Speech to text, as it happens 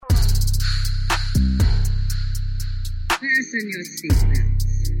Fasten your seatbelts.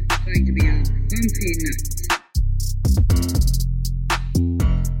 It's going to be a bumpy night.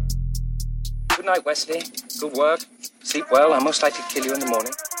 Good night, Wesley. Good work. Sleep well. I'll most likely kill you in the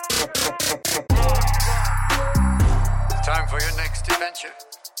morning. Time for your next adventure.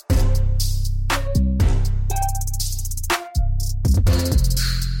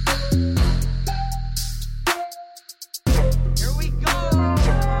 Here we go!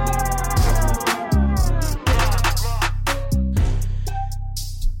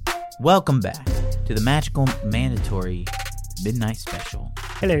 Welcome back to the Magical Mandatory Midnight Special.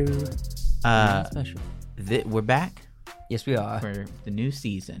 Hello. Special. We're back Yes, we are. for the new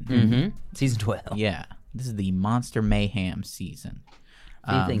season. Mm-hmm. Season 12. Yeah, this is the Monster Mayhem season.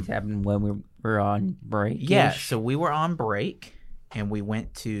 A few things happened when we were on break. Yeah, so we were on break, and we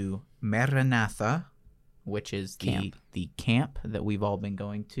went to Maranatha, which is the camp that we've all been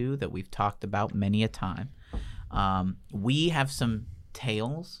going to, that we've talked about many a time. We have some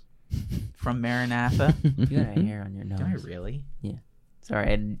tales from Maranatha. You got a hair on your nose. Do I really? Yeah.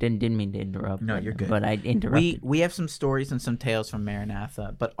 Sorry, I didn't mean to interrupt. No, you're good. But I interrupted. We have some stories and some tales from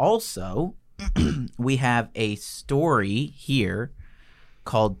Maranatha, but also we have a story here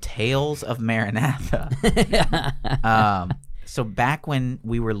called Tales of Maranatha. So back when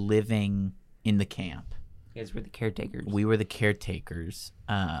we were living in the camp, You guys were the caretakers. we were the caretakers.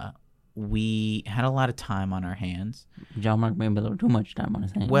 We had a lot of time on our hands. John Mark maybe a little too much time on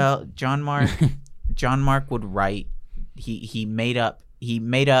his hands. Well, John Mark would write. He made up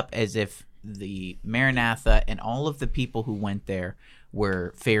as if the Maranatha and all of the people who went there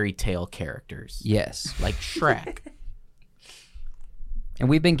were fairy tale characters, Yes. like Shrek. And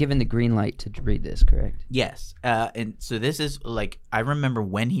we've been given the green light to read this, correct? Yes, and so this is like, I remember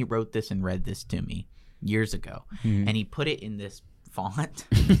when he wrote this and read this to me years ago, and he put it in this font,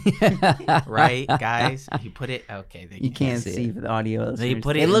 right, guys? He put it. Okay, there you can't see it. for the audio. They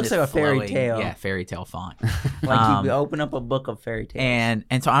put it. It in looks this like a fairy flowing- tale. Yeah, fairy tale font. Like you open up a book of fairy tales.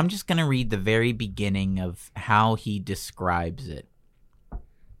 And so I'm just gonna read the very beginning of how he describes it.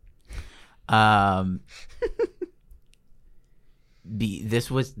 This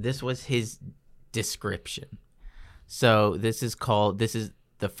was his description. So this is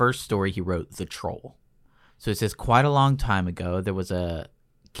the first story he wrote, The Troll. So it says, quite a long time ago, there was a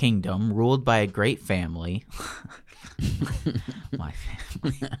kingdom ruled by a great family. My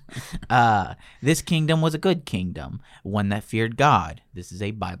family. This kingdom was a good kingdom, one that feared God. This is a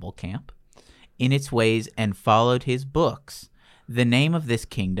Bible camp. In its ways and followed his books. The name of this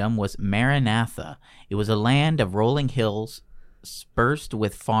kingdom was Maranatha. It was a land of rolling hills, spersed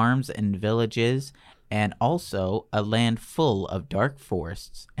with farms and villages, and also a land full of dark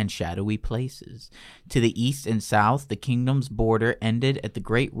forests and shadowy places. To the east and south, the kingdom's border ended at the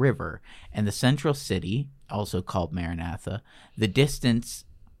great river, and the central city, also called Maranatha. The distance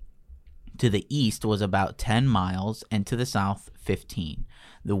to the east was about 10 miles, and to the south, 15.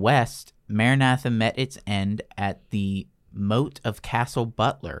 The west, Maranatha met its end at the moat of Castle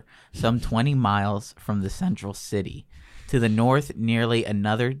Butler, some 20 miles from the central city. To the north, nearly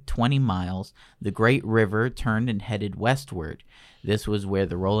another 20 miles, the great river turned and headed westward. This was where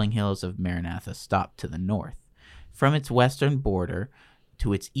the rolling hills of Maranatha stopped to the north. From its western border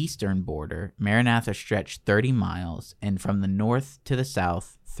to its eastern border, Maranatha stretched 30 miles, and from the north to the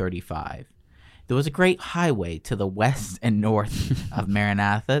south, 35. There was a great highway to the west and north of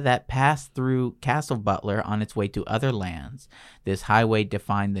Maranatha that passed through Castle Butler on its way to other lands. This highway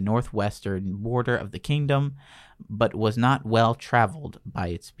defined the northwestern border of the kingdom, but was not well traveled by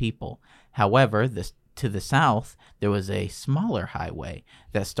its people. However, to the south, there was a smaller highway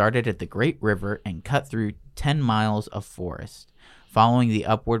that started at the great river and cut through 10 miles of forest, following the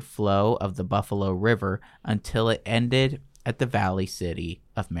upward flow of the Buffalo River until it ended at the valley city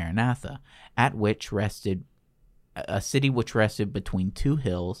of Maranatha, at which rested a city which rested between two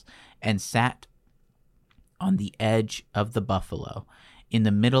hills and sat on the edge of the buffalo. In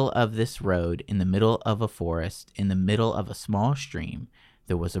the middle of this road, in the middle of a forest, in the middle of a small stream,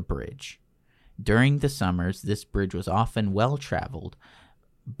 there was a bridge. During the summers, this bridge was often well traveled,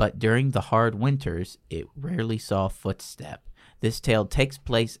 but during the hard winters, it rarely saw a footstep. This tale takes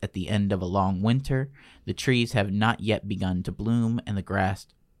place at the end of a long winter. The trees have not yet begun to bloom, and the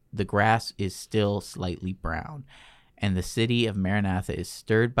grass is still slightly brown. And the city of Maranatha is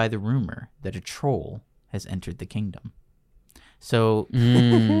stirred by the rumor that a troll has entered the kingdom. So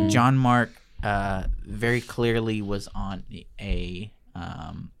John Mark very clearly was on a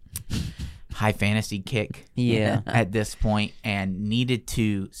high fantasy kick Yeah. at this point and needed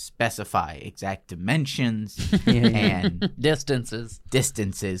to specify exact dimensions Yeah. and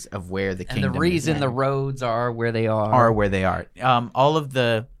distances of where the and kingdom the reason is the roads are where they are. are where they are. All of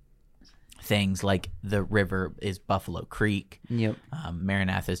the things like the river is Buffalo Creek. Yep.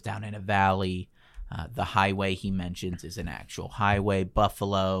 Maranatha is down in a valley. The highway he mentions is an actual highway.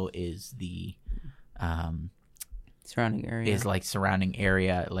 Buffalo is the Surrounding area. is like surrounding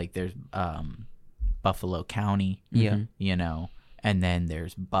area. Like there's Buffalo County. Yeah. You know, and then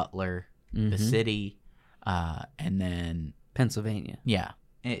there's Butler, the city, and then Pennsylvania. yeah,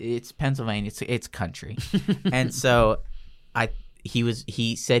 it's Pennsylvania. It's country, and so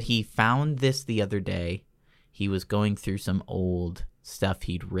he said he found this the other day. He was going through some old stuff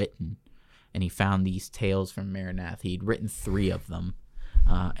he'd written, and he found these tales from Maranatha. He'd written 3 of them,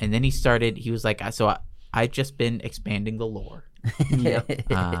 and then he was like, so I've just been expanding the lore.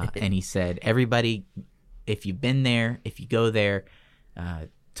 And he said, everybody, if you've been there, if you go there,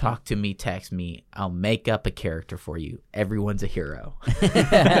 talk to me, text me. I'll make up a character for you. Everyone's a hero. He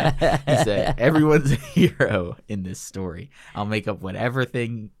said, everyone's a hero in this story. I'll make up whatever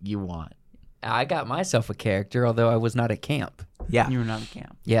thing you want. I got myself a character, although I was not at camp. Yeah. You were not at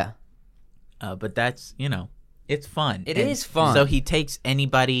camp. Yeah. But that's, it's fun. It is fun. So he takes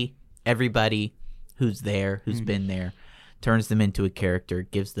everybody who's there, who's been there, turns them into a character,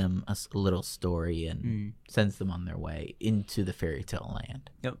 gives them a little story, and sends them on their way into the fairy tale land.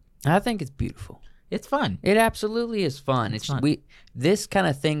 Yep. I think it's beautiful. It's fun. It absolutely is fun. It's fun. This kind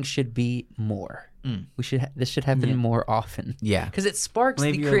of thing should be more. This should happen more often. Yeah. Because it sparks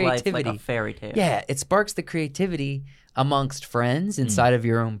Live the your creativity. life like a fairy tale. Yeah, it sparks the creativity amongst friends inside of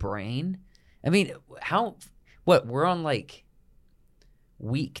your own brain. I mean, we're on like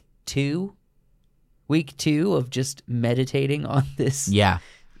week 2 of just meditating on this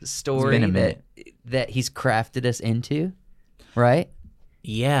story It's been a minute. that he's crafted us into, right?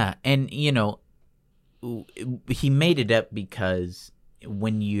 Yeah, and he made it up because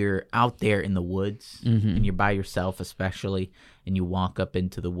when you're out there in the woods and you're by yourself especially, and you walk up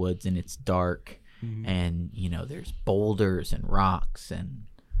into the woods and it's dark and there's boulders and rocks and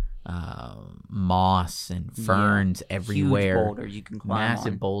moss and ferns everywhere. Huge boulders you can climb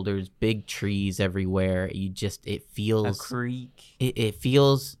massive on. boulders, big trees everywhere. It feels A creek. it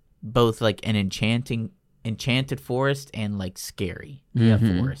feels both like an enchanted forest and like scary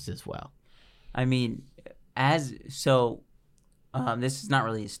forest as well. I mean, this is not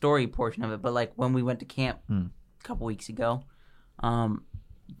really a story portion of it, but like when we went to camp a couple weeks ago,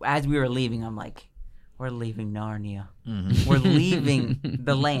 as we were leaving, I'm like, we're leaving Narnia. We're leaving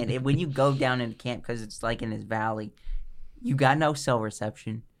the land. And when you go down into camp, because it's like in this valley, you got no cell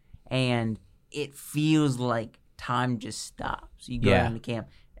reception, and it feels like time just stops. You go down to camp,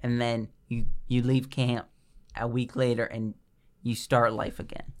 and then you leave camp a week later, and you start life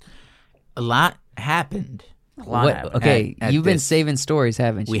again. A lot happened. Okay, you've been saving stories,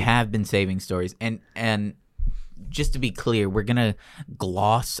 haven't you? We have been saving stories, and just to be clear, we're gonna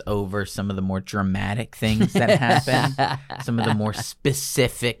gloss over some of the more dramatic things that happen, some of the more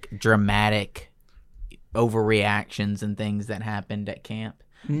specific, dramatic overreactions and things that happened at camp.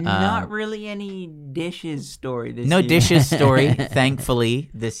 Not really any dishes story this year. No dishes story, thankfully,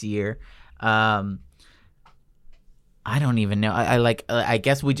 this year. I don't even know. I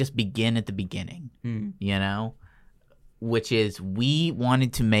guess we just begin at the beginning, which is we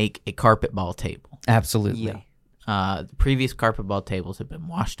wanted to make a carpet ball table. Absolutely. Yeah. The previous carpet ball tables have been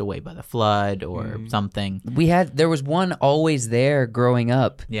washed away by the flood or something. There was one always there growing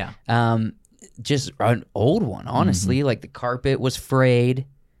up. Yeah. Just an old one, honestly. Like the carpet was frayed,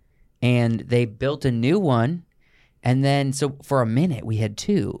 and they built a new one, and then so for a minute we had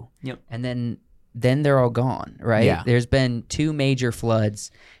 2. Yep. And then they're all gone, right? Yeah. There's been 2 major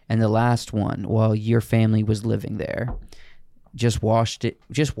floods, and the last one, while your family was living there, just washed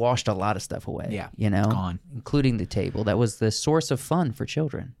a lot of stuff away. Yeah, gone, including the table. That was the source of fun for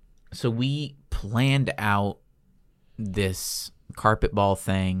children. So we planned out this carpet ball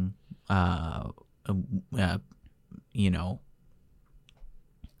thing.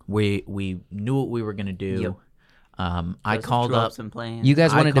 We knew what we were gonna do. Yep. I called up some plans. You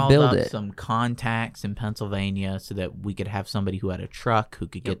guys wanted to build it. Some contacts in Pennsylvania so that we could have somebody who had a truck who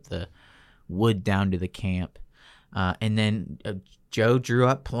could get the wood down to the camp. And then Joe drew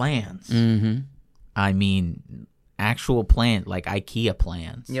up plans. Mm-hmm. I mean, actual plans, like IKEA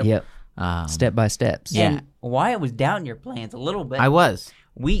plans. Yep. Step by steps. Yeah. And Wyatt was doubting your plans a little bit. I was.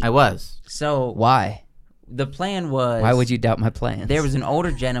 So Why? the plan was. Why would you doubt my plans? There was an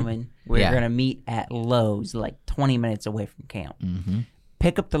older gentleman. We were Yeah. going to meet at Lowe's, like 20 minutes away from camp. Mm-hmm.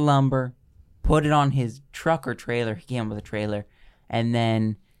 Pick up the lumber, put it on his truck or trailer. He came with a trailer, and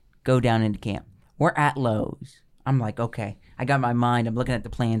then go down into camp. We're at Lowe's. I'm like, okay, I got my mind. I'm looking at the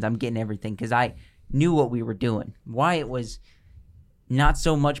plans. I'm getting everything because I knew what we were doing. Wyatt was not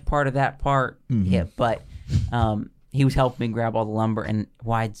so much part of that part yet, but he was helping me grab all the lumber, and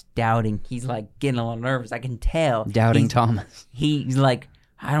Wyatt's doubting. He's like getting a little nervous. I can tell. Doubting Thomas. He's like,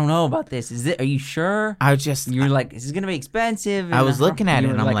 I don't know about this. Are you sure? You're like, is this gonna be expensive? And I was looking at it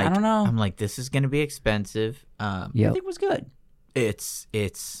you and were I'm like, I don't know. I'm like, this is gonna be expensive. I Yep. think it was good. It's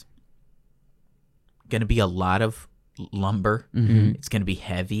gonna be a lot of lumber. Mm-hmm. It's gonna be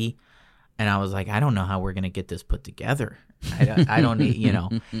heavy, and I was like, I don't know how we're gonna get this put together. I don't need, you know.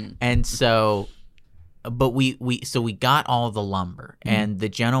 And so, but we got all the lumber, and the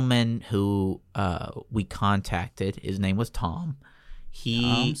gentleman who we contacted, his name was Tom.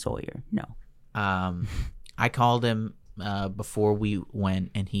 He Sawyer. No. I called him before we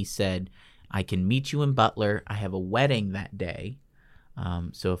went, and he said, I can meet you in Butler. I have a wedding that day.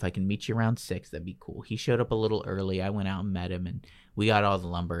 So if I can meet you around 6, that'd be cool. He showed up a little early. I went out and met him, and we got all the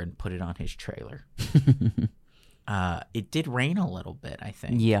lumber and put it on his trailer. It did rain a little bit, I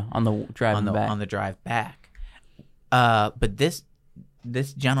think. Yeah, on the drive back. On the drive back. But this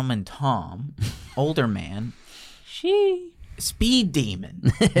gentleman, Tom, older man, speed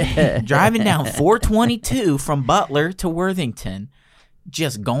demon, driving down 422 from Butler to Worthington,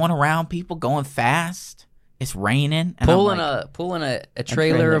 just going around people, going fast. It's raining. And Pulling like, a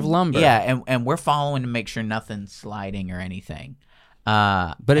trailer of lumber. Yeah, and we're following to make sure nothing's sliding or anything.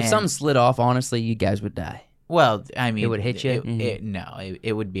 But if something slid off, honestly, you guys would die. Well, I mean, It would hit you?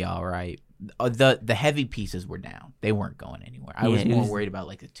 It would be all right. The heavy pieces were down; they weren't going anywhere. I was more worried about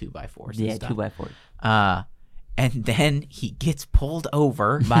like the 2x4s. Yeah, and stuff. 2x4. And then he gets pulled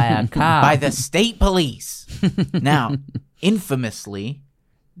over By a cop. by the state police. Now, infamously,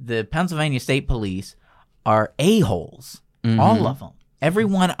 the Pennsylvania State Police are a-holes. All of them.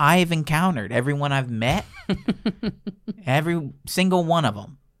 Everyone I've encountered, everyone I've met, every single one of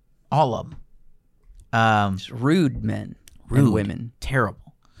them, all of them. Just rude men Rude, and women.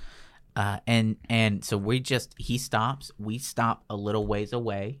 terrible. And so he stops. We stop a little ways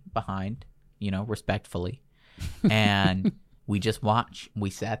away behind, respectfully, and we just watch.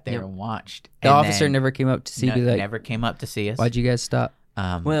 We sat there and watched. The officer never came up to see you. Never came up to see us. Why'd you guys stop?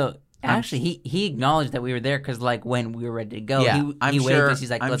 Well, actually, he acknowledged that we were there because, like, when we were ready to go, Yeah, he waved us.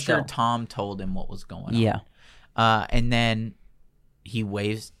 He's like, I'm let's sure go. Tom told him what was going on. Yeah. And then he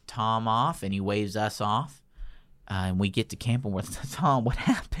waves Tom off, and he waves us off. And we get to camp, and we're like, Tom, what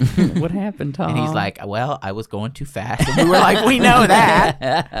happened? What happened, Tom? And he's like, well, I was going too fast. And we were like, we know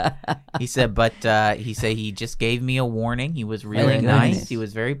that. He said, but he just gave me a warning. He was really Thank nice. goodness. He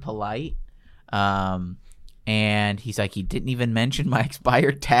was very polite. And he's like, he didn't even mention my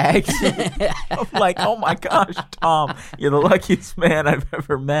expired tags. I'm like, oh my gosh, Tom, you're the luckiest man I've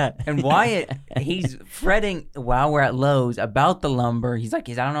ever met. And Wyatt, he's fretting while we're at Lowe's about the lumber. He's like,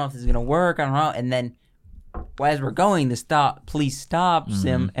 I don't know if this is going to work. I don't know. And then as we're going, the police stops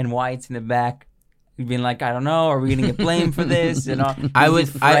him, and Wyatt's in the back being like, I don't know. Are we going to get blamed for this? And all. I He's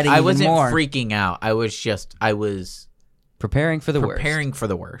fretting even wasn't more. freaking out. I was preparing for the worst. preparing for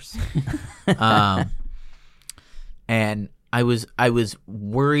the worst. And I was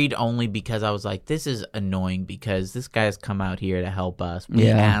worried only because I was like, this is annoying because this guy's come out here to help us. We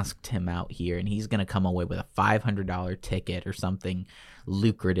asked him out here, and he's going to come away with a $500 ticket or something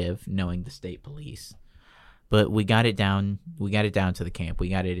lucrative, knowing the state police. But we got it down. We got it down to the camp. We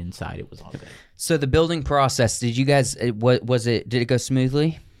got it inside. It was all good. So the building process, did you guys? What was it? Did it go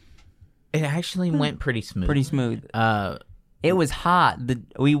smoothly? It actually went pretty smooth. Pretty smooth. It was hot.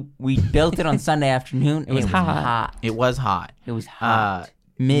 We built it on Sunday afternoon. It was hot. It was hot. It was hot.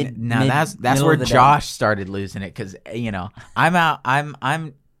 That's middle where of the day. Josh started losing it because I'm out.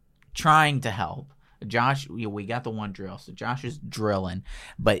 I'm trying to help. Josh, we got the one drill, so Josh is drilling,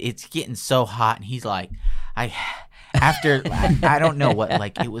 but it's getting so hot, and he's like, I don't know what,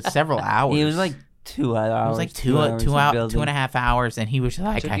 like it was several hours. It was like 2 hours. It was like 2.5 hours, and he was It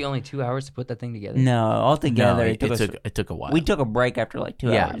like, took you only 2 hours to put that thing together. No, altogether, it it took a while. We took a break after like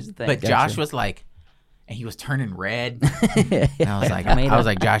 2 hours. I think. But Josh was like, and he was turning red. And I was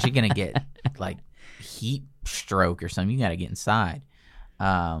like, Josh, you're gonna get like heat stroke or something. You got to get inside.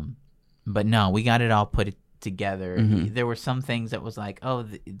 But no, we got it all put together. There were some things that was like, oh,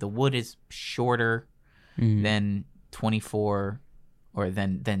 the wood is shorter than 24, or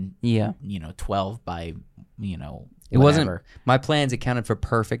than 12 by It wasn't whatever. my plans accounted for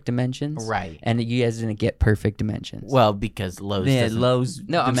perfect dimensions, Right. And you guys didn't get perfect dimensions. Well, because Lowe's Yeah, doesn't- Lowe's.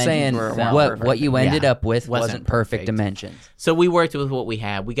 no, I'm dimensions saying were what perfect. you ended Yeah, up with wasn't wasn't perfect perfect. dimensions. So we worked with what we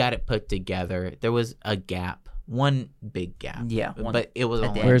had. We got it put together. There was a gap, one big gap. Yeah, one- but it was at the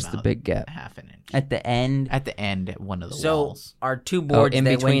only end. Where's the about big gap? half an inch. At the end. At the end, at one of the So walls. our two Oh, boards in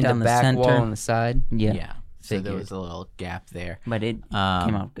they between went the down the back center. wall and the side. Yeah. Yeah. So there Figured. was a little gap there. But it Um,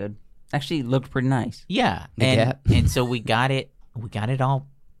 came out good. Actually, it looked pretty nice. Yeah, The and gap. and so we got it all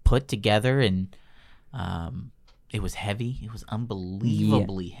put together, and it was heavy. It was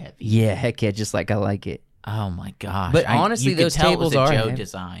unbelievably heavy. Yeah, heck yeah, just like I like it. Oh my gosh! But honestly, you could those tell tables it was are a Joe heavy.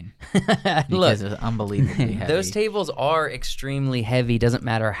 design Look, because it was unbelievably heavy. those tables are extremely heavy. Doesn't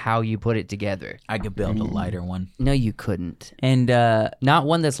matter how you put it together. I could build a lighter one. No, you couldn't. And Not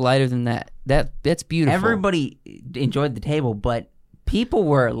one that's lighter than that. That's beautiful. everybody enjoyed the table, but people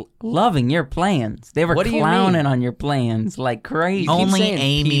were loving your plans. They were What do you clowning mean? on your plans like crazy. keep Only saying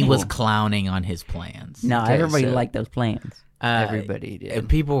Amy was people. clowning on his plans. No, Okay, everybody so- liked those plans. Everybody did. And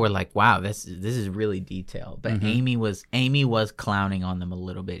people were like, "Wow, this is really detailed." But Mm-hmm. Amy was clowning on them a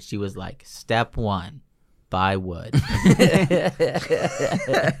little bit. She was like, "Step 1, buy wood."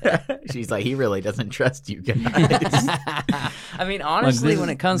 She's like, "He really doesn't trust you guys." I mean, honestly, when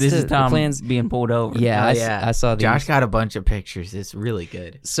it comes this to is the Tom plans, being pulled over. yeah, Oh, I saw these. Josh got a bunch of pictures. It's really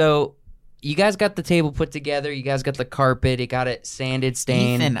good. So you guys got the table put together. You guys got the carpet. You got it sanded,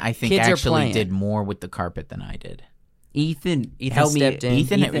 stained. Ethan, I think, Kids are actually playing. did more with the carpet than I did. Ethan helped me. stepped in.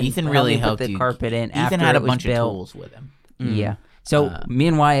 Ethan really helped helped me put the you. carpet in. Ethan after had a it was bunch of built. tools with him. Yeah. So me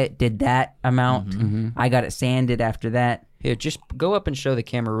and Wyatt did that amount. Mm-hmm. I got it sanded after that. Here, just go up and show the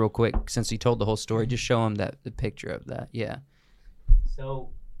camera real quick. Since you told the whole story, just show them the picture of that. Yeah.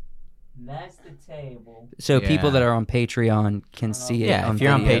 So that's the table. So Yeah. people that are on Patreon can see it. Yeah, on if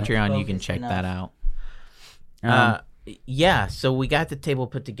you're on video. Patreon, you can Focused check enough. that out. Yeah, so we got the table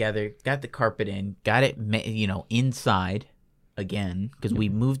put together, got the carpet in, got it, inside again because we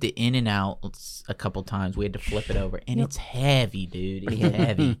moved it in and out a couple times. We had to flip it over, and it's heavy, dude. It's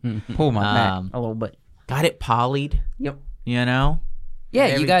heavy. Pull my back Um, a little bit. Got it polyed. Yep. You know. Yeah,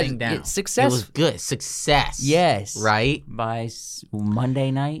 Got you guys. everything down. Success. It was good. Success. Yes. Right. By Monday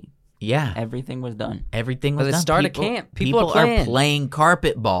night, Yeah. everything was done. Everything By was the done. start of camp, people are are playing. playing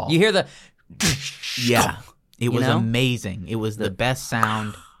carpet ball. You hear the. Yeah. It was know? amazing. It was the best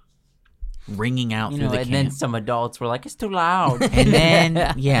sound ringing out through the and camp. then some adults were like, "It's too loud." And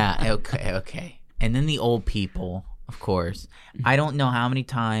then, yeah, okay. And then the old people, of course. I don't know how many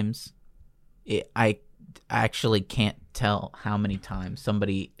times, I actually can't tell how many times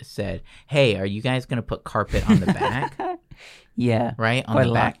somebody said, "Hey, are you guys going to put carpet on the back?" yeah. Right? On Quite the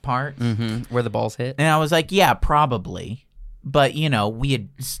a lot. back part? Where the balls hit. And I was like, yeah, probably. But, we had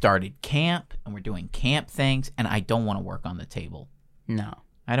started camp and we're doing camp things, and I don't want to work on the table. No.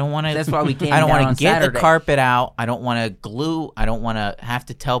 I don't want to. That's why we came I don't down want on to get Saturday. the carpet out. I don't want to glue. I don't want to have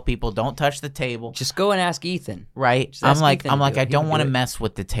to tell people don't touch the table. Just go and ask Ethan. Right? Just ask I'm Ethan to do I it. He don't can want do to it. mess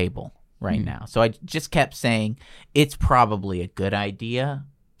with the table right now. So I just kept saying it's probably a good idea,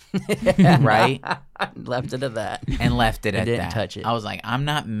 right? Left it at that. And left it at didn't that. touch it. I was like, I'm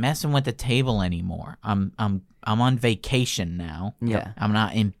not messing with the table anymore. I'm on vacation now. Yeah. I'm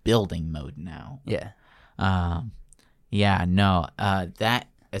not in building mode now. Yeah. Yeah, no. That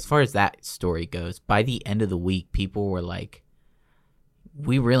as far as that story goes, by the end of the week, people were like,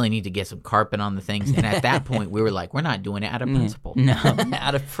 "We really need to get some carpet on the things." And at that point, we were like, "We're not doing it out of principle, No.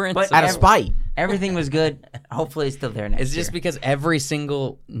 Out of principle. out of spite." Everything was good. Hopefully, it's still there next It's just year. because every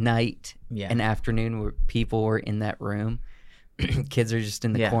single night Yeah. and afternoon where people were in that room, kids are just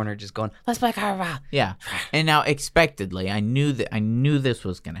in the Yeah. corner just going, "Let's play carpet." Yeah, and now expectedly, I knew this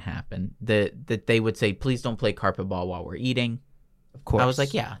was going to happen. That they would say, "Please don't play carpet ball while we're eating." Of course. I was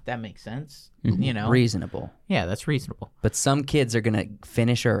like, "Yeah, that makes sense." You know, Reasonable. yeah, that's reasonable. But some kids are going to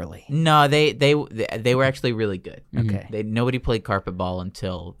finish early. No, they were actually really good. Okay. Nobody played carpet ball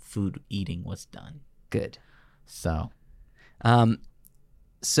until food eating was done. Good. So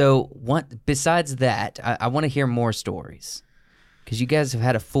So what? Besides that, I want to hear more stories because you guys have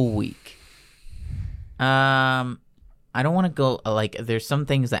had a full week. I don't want to go there's some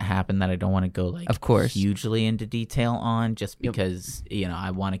things that happen that I don't want to go Of course. hugely into detail on just because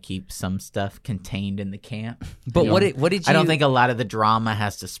I want to keep some stuff contained in the camp. But what did you? I don't think a lot of the drama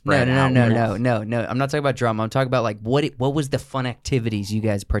has to spread No. out. I'm not talking about drama. I'm talking about like what was the fun activities you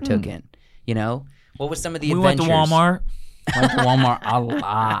guys partook in? What was some of the We went adventures? to Walmart. Went to Walmart a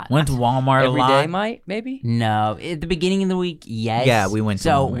lot. Went to Walmart Every a lot. day, might maybe. No, at the beginning of the week, yes. Yeah, we went to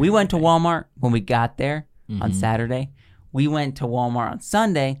So Walmart we went to every day. Walmart when we got there Mm-hmm. on Saturday. We went to Walmart on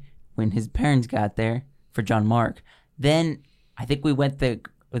Sunday when his parents got there for John Mark. Then I think we went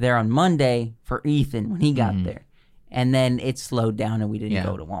there on Monday for Ethan when he got there. And then it slowed down and we didn't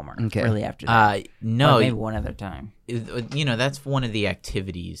go to Walmart Okay. really after that. No, Or maybe one other time. That's one of the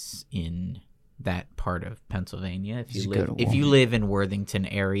activities in that part of Pennsylvania. If you Just go live, to if you live in Worthington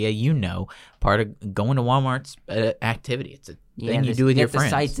area, part of going to Walmart's activity. It's a thing you do with your the friends.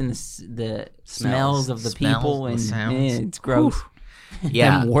 sights and the smells of the people the and sounds. it's gross.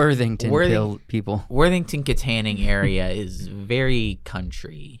 Yeah, Them Worthington people. Worthington Katanning area is very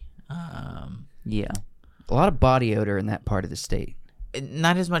country. Yeah. A lot of body odor in that part of the state.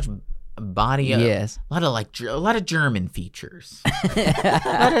 Not as much body. Yes. A lot of German features.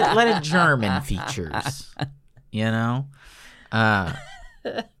 a lot of German features. You know,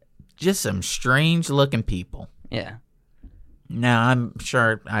 just some strange looking people. Yeah. Now I'm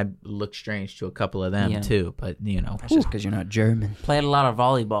sure I look strange to a couple of them too, but That's just because you're not German. Played a lot of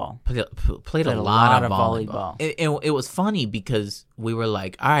volleyball. played a lot of volleyball. It was funny because we were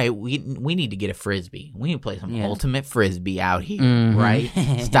like, all right, we need to get a frisbee. We need to play some ultimate frisbee out here, right?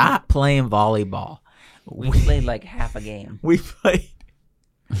 Stop playing volleyball. We played like half a game. We played.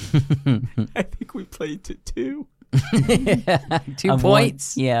 I think we played to 2. 2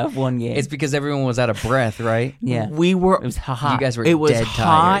 points. Of one game. It's because everyone was out of breath, right? yeah. We were. It was hot. You guys were It was dead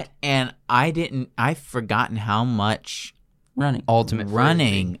hot, tired. and I've forgotten how much running. Ultimate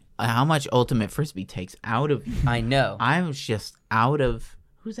running, how much ultimate frisbee takes out of you. Frisbee. I know. I was just out of.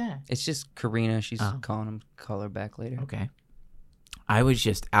 Who's that? It's just Karina. She's calling him. Call her back later. Okay. I was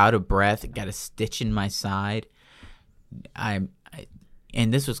just out of breath. Got a stitch in my side.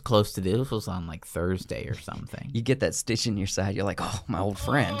 And this was close to this was on like Thursday or something. You get that stitch in your side. You're like, oh, my old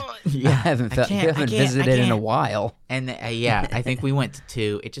friend. Yeah, I haven't I can't visited in a while. And I think we went to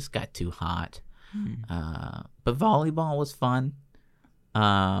 2. It just got too hot. But volleyball was fun.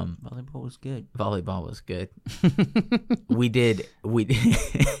 Volleyball was good. Volleyball was good. we did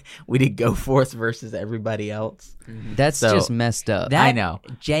go forth versus everybody else. That's So, just messed up. I know.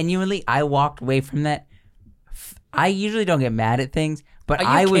 Genuinely, I walked away from that. I usually don't get mad at things, but Are you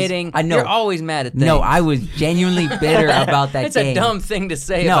I was kidding? I know. You're always mad at things. No, I was genuinely bitter about that It's game. a dumb thing to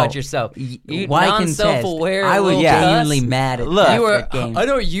say No. about yourself. You Why non-self-aware. I was little genuinely cuss. mad at Look, that You were. game. I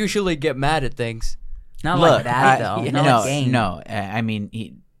don't usually get mad at things. Not Look, like that though. Not no, like game. no. I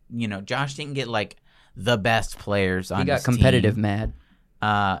mean, Josh didn't get like the best players on He got his competitive team. mad.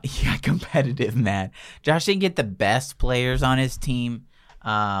 He got competitive mad. Josh didn't get the best players on his team.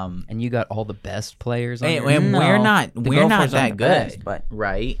 And you got all the best players on And, your and No, we're not the we're not Gophers that aren't the good, best, but-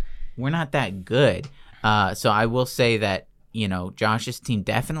 right? We're not that good. So I will say that Josh's team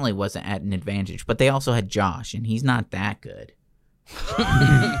definitely wasn't at an advantage, but they also had Josh, and he's not that good.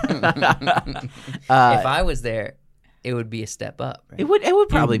 if I was there, it would be a step up. Right? It would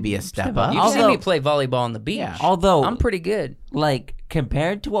probably be a step up. You've seen Although- me play volleyball on the beach. Yeah. Although I'm pretty good. like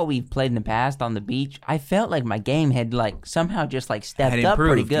compared to what we've played in the past on the beach, I felt like my game had like somehow just like stepped Had up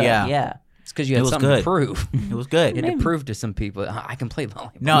pretty improved, good. yeah. It's because you It had was something good. to prove. It was good. You had to prove to some people I can play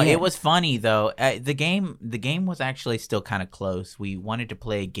volleyball. No, Yeah. it was funny though. The game was actually still kind of close. We wanted to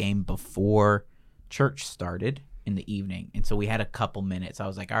play a game before church started in the evening, and so we had a couple minutes. I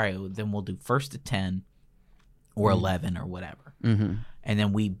was like, all right, then we'll do first to 10 or 11 or whatever. Mm-hmm. And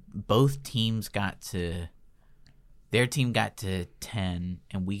then both teams got to, their team got to 10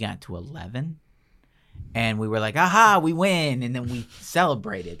 and we got to 11. And we were like, aha, we win. And then we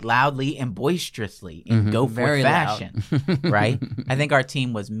celebrated loudly and boisterously in go for Very fashion. Right? I think our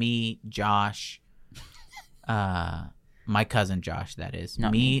team was me, Josh, my cousin Josh, that is.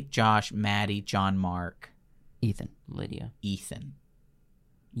 Not me, Josh, Maddie, John Mark, Ethan. Lydia. Ethan.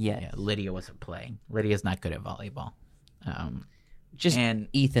 Yes. Yeah, Lydia wasn't playing. Lydia's not good at volleyball. Just And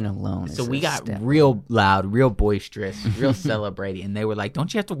Ethan alone. so is we a got step. real loud, real boisterous, real celebrating, and they were like,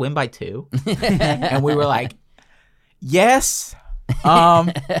 "Don't you have to win by 2?" And we were like, "Yes,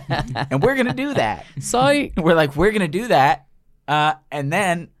 and we're gonna do that." Sorry. We're like, "We're gonna do that," and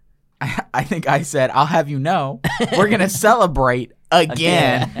then I think I said, "I'll have you know, we're gonna celebrate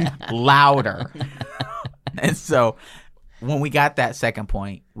again, louder." And so when we got that second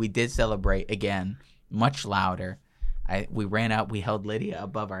point, we did celebrate again, much louder. We ran out. We held Lydia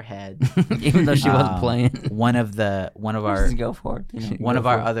above our head. Even though she wasn't playing. One of our Just go for it. You know. one of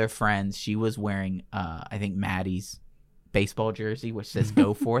our other friends, she was wearing I think Maddie's baseball jersey, which says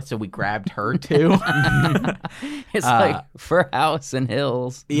 "Go Forth," so we grabbed her too. It's like for House and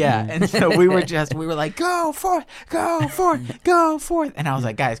Hills. Yeah, and so we were like, "Go forth, go forth, go forth," and I was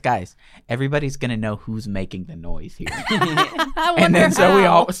like, guys, everybody's gonna know who's making the noise here. And then so we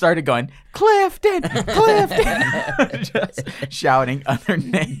all started going, Clifton, just shouting other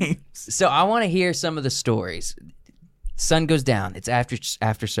names. So I want to hear some of the stories. sun goes down. It's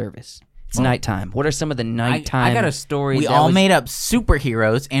after service. It's nighttime. What are some of the nighttime? I got a story. We that all was- made up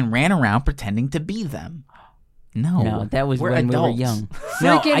superheroes and ran around pretending to be them. No, that was we're when adults. we were young.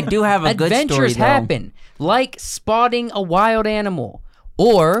 No, Freaking I do have a good story, adventures though. happen, like spotting a wild animal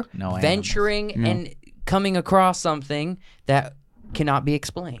or No animals. venturing and coming across something that cannot be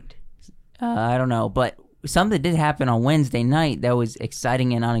explained. I don't know, but something did happen on Wednesday night that was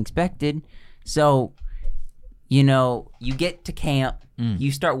exciting and unexpected. So, you get to camp,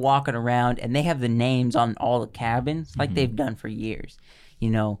 you start walking around, and they have the names on all the cabins like they've done for years.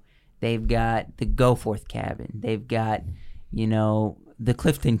 They've got the Goforth cabin. They've got, the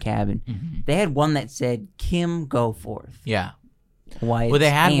Clifton cabin. They had one that said Kim Goforth. Yeah. Why? Well, they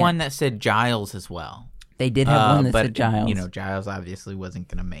it's had Aunt. one that said Giles as well. They did have one that but, said Giles. Giles obviously wasn't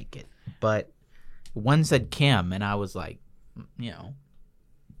going to make it. But one said Kim, and I was like,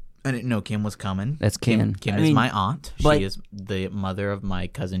 I didn't know Kim was coming. That's Kim. Kim I is mean, my aunt. but- She is the mother of my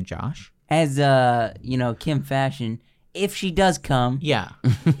cousin Josh. As Kim fashion, if she does come, Yeah.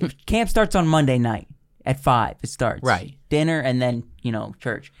 camp starts on Monday night at 5. It starts. Right. Dinner and then,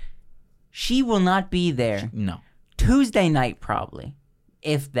 church. She will not be there No. Tuesday night probably,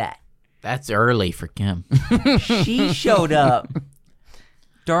 if that. That's early for Kim. She showed up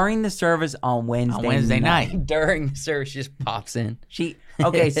during the service on Wednesday night. During the service, she just pops in.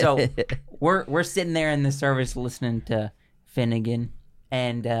 So we're sitting there in the service listening to Finnegan,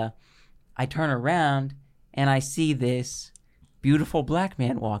 and I turn around and I see this beautiful black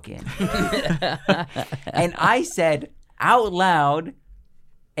man walk in. And I said out loud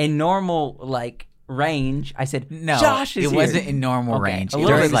in normal range, I said, No, Josh is it here." wasn't in normal Okay, range. a It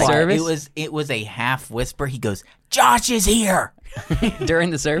little was bit like service? it was a half whisper. He goes, "Josh is here," During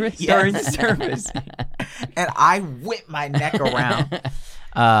the service? during the service. and I whip my neck around.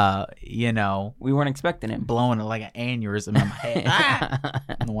 We weren't expecting him. Blowing like an aneurysm in my head. Ah!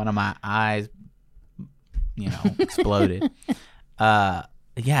 And one of my eyes, exploded.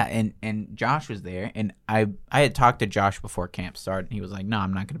 And Josh was there, and I had talked to Josh before camp started, and he was like, "No,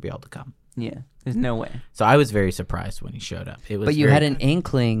 I'm not going to be able to come." Yeah, there's no way. So I was very surprised when he showed up. It was, But you very- had an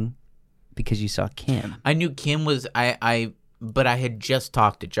inkling because you saw Kim. I knew Kim was but I had just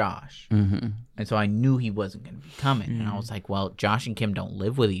talked to Josh, Mm-hmm. and so I knew he wasn't going to be coming. And I was like, "Well, Josh and Kim don't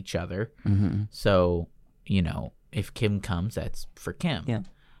live with each other, Mm-hmm. so if Kim comes, that's for Kim." Yeah.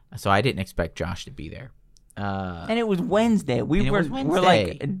 So I didn't expect Josh to be there. And it was Wednesday. And We're it was like,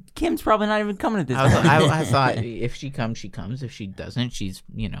 Wednesday. Kim's probably not even coming at this I thought if she comes, she comes. If she doesn't, she's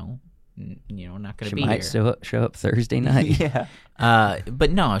not going She to be might here. show up Thursday night. Yeah. But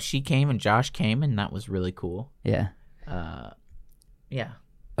no, she came and Josh came, and that was really cool. Yeah. Yeah.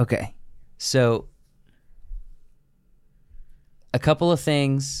 Okay. So, a couple of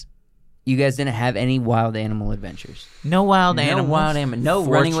things. You guys didn't have any wild animal adventures. No wild No animals. wild animal. No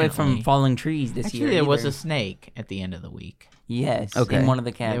running away fortunately. from falling trees this Actually, year. there was either. a snake at the end of the week. Yes. Okay. In one of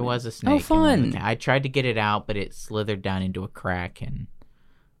the cabins. There was a snake. Oh, in one of the fun. I tried to get it out, but it slithered down into a crack, and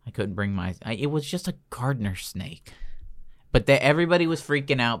I couldn't bring it was just a gardener snake. But everybody was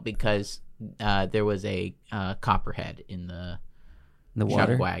freaking out because there was a copperhead in the The chuck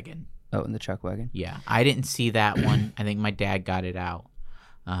water. wagon. Oh, in the chuck wagon. Yeah, I didn't see that one. I think my dad got it out.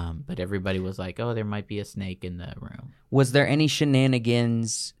 But everybody was like, "Oh, there might be a snake in the room." Was there any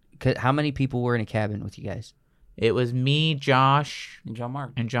shenanigans? How many people were in a cabin with you guys? It was me, Josh, And John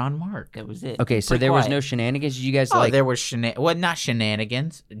Mark. and John Mark. That was it. Okay, so Pretty there was quiet. no shenanigans. Did you guys Oh, there was not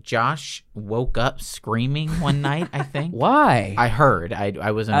shenanigans. Josh woke up screaming one night. I think. Why? I heard.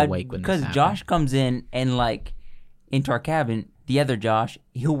 I wasn't awake when this because happened. Josh comes in and into our cabin. The other Josh,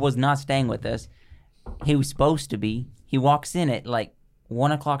 who was not staying with us, he was supposed to be. He walks in at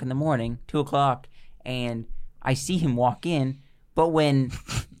 1 o'clock in the morning, 2 o'clock, and I see him walk in. But when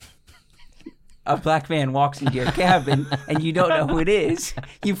a black man walks into your cabin and you don't know who it is,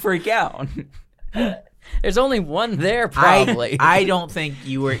 you freak out. There's only one there, probably. I don't think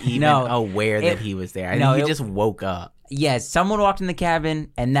you were even No, aware that it- he was there. I no, think you it- just woke up. Yes, someone walked in the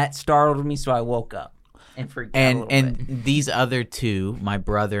cabin, and that startled me, so I woke up and freaked out a little bit. And these other two, my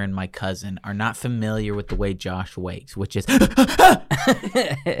brother and my cousin, are not familiar with the way Josh wakes, which is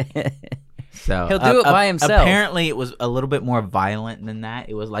so He'll do it by himself. Apparently, it was a little bit more violent than that.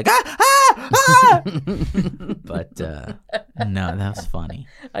 It was like ah! But no, that was funny.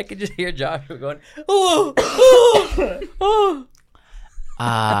 I could just hear Joshua going,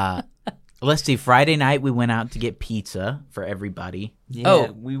 Let's see. Friday night, we went out to get pizza for everybody. Yeah,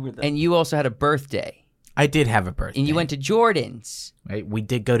 Oh, we were the and you also had a birthday, I did have a birthday. and you went to Jordan's. Right? We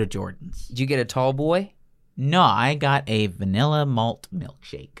did go to Jordan's. Did you get a tall boy? No, I got a vanilla malt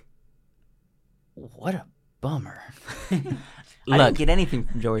milkshake. What a bummer. I didn't Look, get anything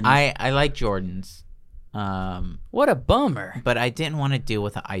from Jordan. I like Jordans, What a bummer. but I didn't want to deal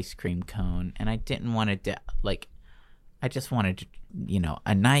with an ice cream cone, and I didn't want to I just wanted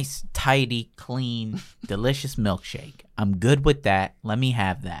a nice, tidy, clean, delicious milkshake. I'm good with that. Let me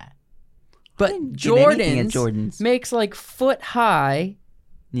have that. But didn't get anything at Jordan's Jordan's. makes like foot high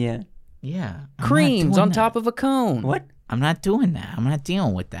yeah. Yeah, creams on top of a cone. What? I'm not doing that. I'm not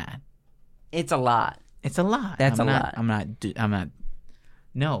dealing with that. It's a lot. It's a lot. That's I'm a not, lot. I'm not.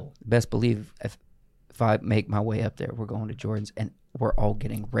 No. Best believe if I make my way up there, we're going to Jordan's and we're all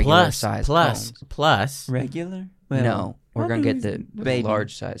getting regular size cones. Plus. Regular? No, we're going to get the baby.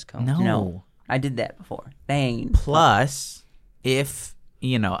 large size cones. No. I did that before. Dang. Plus, if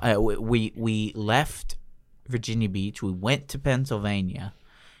we left Virginia Beach, we went to Pennsylvania.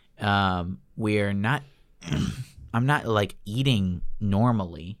 We're not. I'm not like eating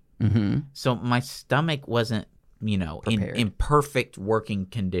normally, so my stomach wasn't in perfect working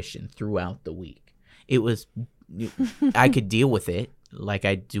condition throughout the week. It was. I could deal with it like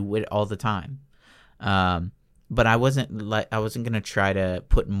I do it all the time. But I wasn't gonna try to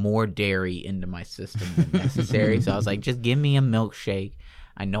put more dairy into my system than necessary. So I was like, just give me a milkshake.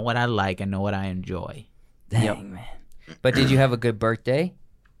 I know what I like. I know what I enjoy. Dang, man. But did you have a good birthday?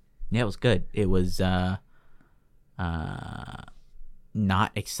 Yeah, it was good. It was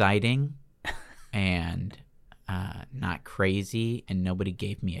not exciting and not crazy, and nobody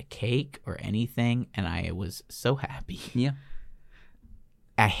gave me a cake or anything, and I was so happy. Yeah.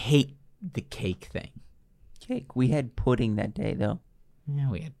 I hate the cake thing. Cake. We had pudding that day, though. Yeah,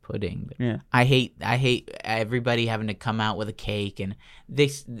 we had pudding, but Yeah. I hate everybody having to come out with a cake, and they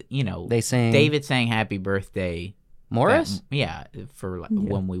sang David sang happy birthday. Morris? For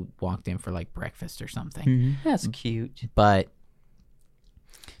when we walked in for like breakfast or something. Mm-hmm. That's cute. But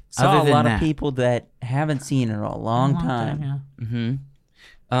Saw other a than lot that, of people that haven't seen her in a long time. Yeah.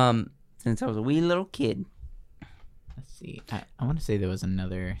 Mm-hmm. Since I was a wee little kid. Let's see. I want to say there was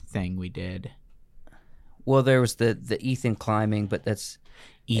another thing we did. Well, there was the Ethan climbing, but that's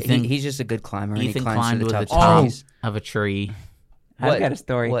Ethan. he's just a good climber. And Ethan he climbs climbed to with the the top top of trees. of a tree. I've got a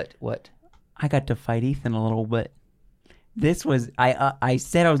story. What? I got to fight Ethan a little bit. This was I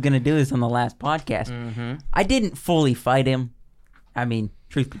said I was going to do this on the last podcast. Mm-hmm. I didn't fully fight him. I mean,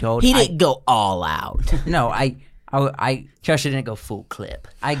 truth be told, He didn't go all out. No, I Josh didn't go full clip.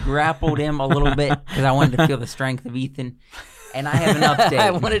 I grappled him a little bit because I wanted to feel the strength of Ethan. And I have an update.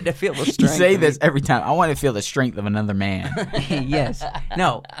 I wanted to feel the You strength. say this every time. I want to feel the strength of another man. Yes.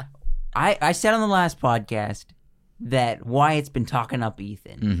 No. I said on the last podcast that Wyatt's been talking up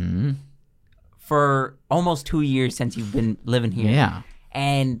Ethan Mm-hmm. for almost 2 years since you've been living here. Yeah.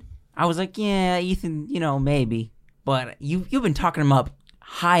 And I was like, yeah, Ethan, maybe. But you've been talking him up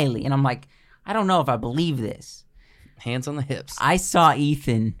highly. And I'm like, I don't know if I believe this. Hands on the hips. I saw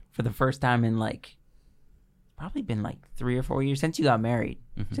Ethan for the first time in probably been 3 or 4 years since you got married,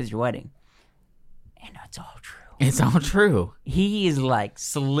 since your wedding. And it's all true. It's all true. He is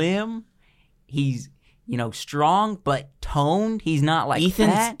slim. He's, strong but toned. He's not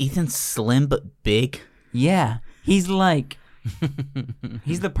fat. Ethan's slim but big. Yeah. He's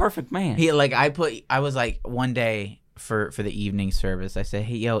he's the perfect man. I was one day for the evening service, I said,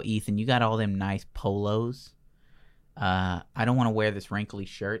 hey, yo, Ethan, you got all them nice polos. I don't want to wear this wrinkly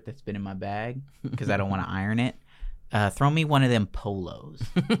shirt that's been in my bag because I don't want to iron it. Throw me one of them polos.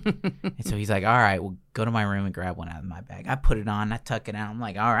 And so he's like, all right, well, go to my room and grab one out of my bag. I put it on. I tuck it out. I'm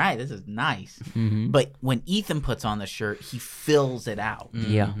like, all right, this is nice. Mm-hmm. But when Ethan puts on the shirt, he fills it out.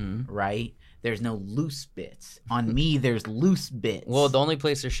 Yeah. Right? There's no loose bits. On me, there's loose bits. Well, the only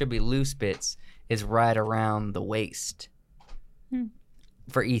place there should be loose bits is right around the waist.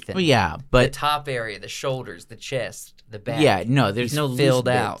 For Ethan. Well, yeah, The but top area, the shoulders, the chest, the back. yeah, no, there's He's no filled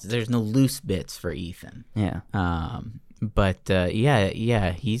loose out. bits. There's no loose bits for Ethan. Yeah. But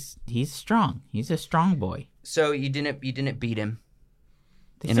yeah, he's strong. He's a strong boy. So you didn't beat him.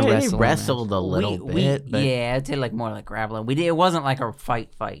 They In a say they wrestling wrestled a little bit. But yeah, I'd say more like grappling. It wasn't like a fight.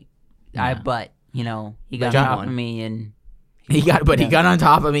 Yeah. But he got But on top won. of me and he got on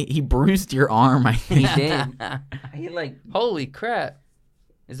top of me. He bruised your arm. I he think did. He Holy crap.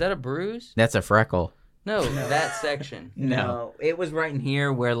 Is that a bruise? that's a freckle. No, that section. No, it was right in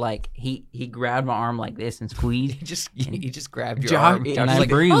here where he grabbed my arm like this and squeezed. He just grabbed your Josh- arm. and Josh I was like,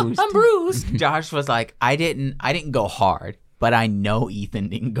 bruised. "Oh, I'm bruised. Josh was like, I didn't go hard, but I know Ethan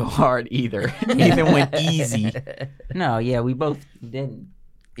didn't go hard either. Ethan went easy. No, yeah, we both didn't.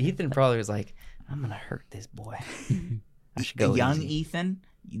 Ethan probably was like, I'm gonna hurt this boy. I should go Young easy. Ethan,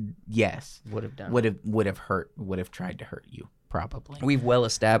 yes, Would have done. would have tried to hurt you. probably. We've well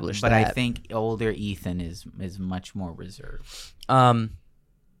established But that. I think older Ethan is much more reserved.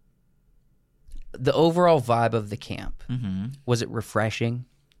 The overall vibe of the camp, was it refreshing?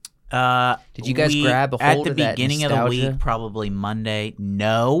 Did you guys grab a hold at of the that beginning of the nostalgia? week, probably Monday?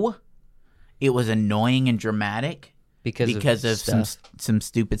 No, it was annoying and dramatic because of some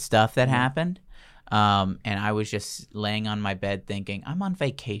stupid stuff that happened. And I was just laying on my bed thinking, I'm on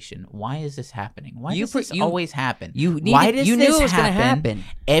vacation. Why is this happening? Why does this always happen? Why does you knew this it was going to happen.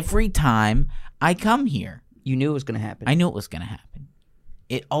 every time I come here? You knew it was going to happen. I knew it was going to happen.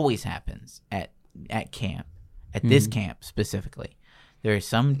 It always happens at camp, at this camp specifically. There is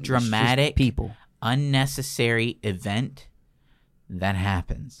some dramatic, people, unnecessary event that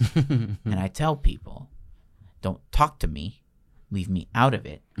happens. And I tell people, don't talk to me. Leave me out of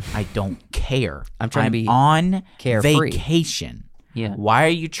it. I don't care. I'm trying to be on carefree. vacation. Yeah. Why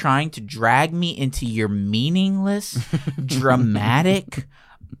are you trying to drag me into your meaningless, dramatic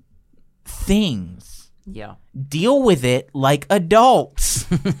things? Yeah. Deal with it like adults.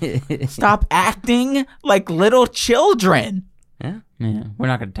 Stop acting like little children. Yeah. Yeah. We're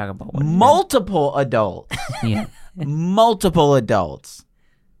not going to talk about what. Multiple adults. Yeah. Multiple adults.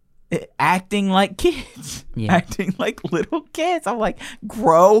 Acting like kids. Yeah. Acting like little kids. I'm like,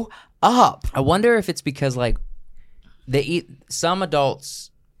 grow up. I wonder if it's because like some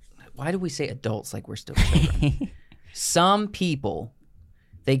adults. Why do we say adults like we're still children? Some people,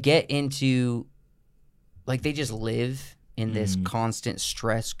 they get into, like they just live in this constant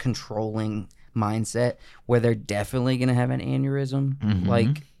stress controlling mindset where they're definitely going to have an aneurysm,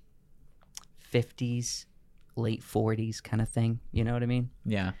 like 50s, late 40s kind of thing. You know what I mean?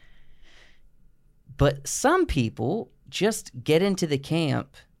 Yeah. But some people just get into the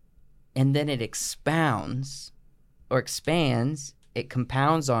camp and then it expands, it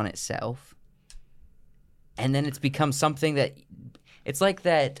compounds on itself, and then it's become something that it's like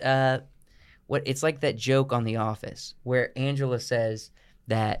that it's like that joke on The Office where Angela says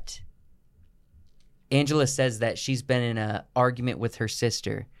that she's been in an argument with her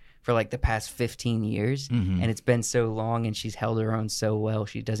sister for like the past 15 years, and it's been so long, and she's held her own so well,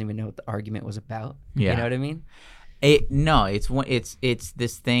 she doesn't even know what the argument was about. Yeah. You know what I mean? It's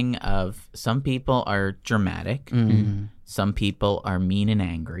this thing of some people are dramatic, some people are mean and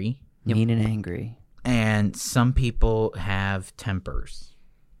angry, Mean and angry. and some people have tempers.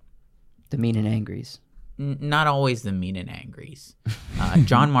 The mean and angries. Not always the mean and angries.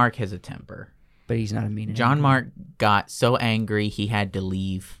 John Mark has a temper. But he's not a mean and John angry. Mark got so angry he had to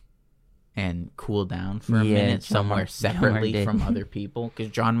leave and cool down for a Yeah, minute John somewhere Mark separately did. from other people,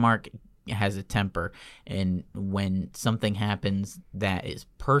 because John Mark has a temper, and when something happens that is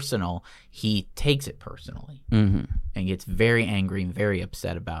personal, he takes it personally and gets very angry and very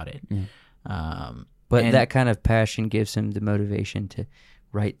upset about it. But and- that kind of passion gives him the motivation to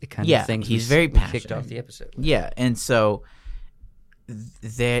write the kind Yeah, of things he's we very kicked passionate. off the episode. Yeah, and so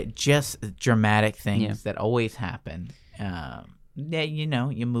they're just dramatic things that always happen. That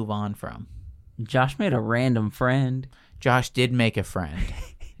you move on from. Josh made a random friend. Josh did make a friend.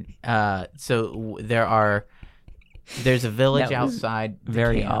 So there's a village That was outside the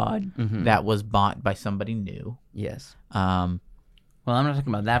Very camp odd. that was bought by somebody new. Yes. Well, I'm not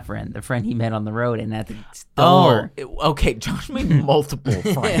talking about that friend. The friend he met on the road and at the store. Okay. Josh made multiple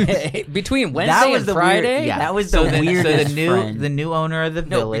friends. Between That Wednesday was and the Friday? weird, yeah. That was so the the weirdest new friend. the new owner of the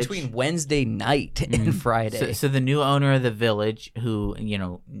No, village. between Wednesday night and Friday. So the new owner of the village, who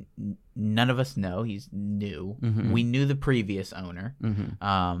none of us know, he's new. We knew the previous owner,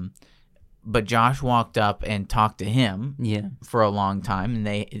 but Josh walked up and talked to him for a long time, and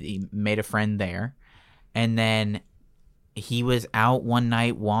he made a friend there, and then he was out one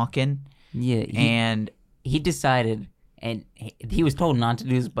night walking, and he decided, and he was told not to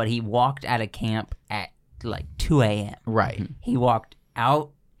do this, but he walked out of camp at like 2 a.m. right. He walked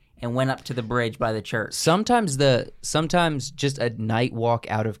out and went up to the bridge by the church. Sometimes just a night walk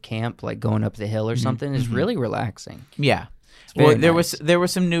out of camp, like going up the hill or something, is really relaxing. Yeah. very Well, nice. there were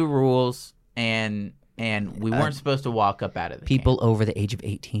some new rules, and we weren't supposed to walk up out of the People over the age of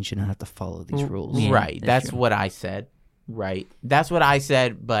 18 should not have to follow these rules. Yeah, right. that's That's what I said. Right. That's what I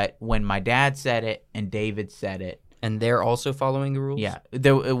said. But when my dad said it and David said it, And they're also following the rules? yeah,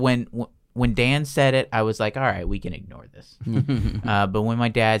 when Dan said it, I was like, all right, we can ignore this. But when my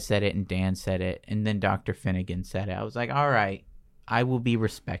dad said it and Dan said it, and then Dr. Finnegan said it, I was like, all right, I will be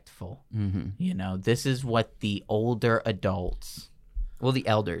respectful. This is what the older adults, Well, the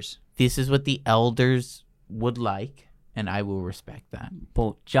elders. this is what the elders would like, and I will respect that.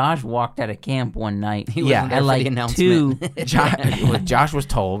 Well, Josh walked out of camp one night. He Yeah, wasn't there at for like the announcement. 2, Josh was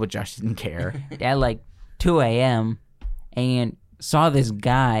told, but Josh didn't care. at like 2 a.m. and saw this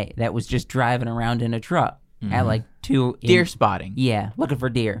guy that was just driving around in a truck at like 2 Deer spotting. Yeah, looking for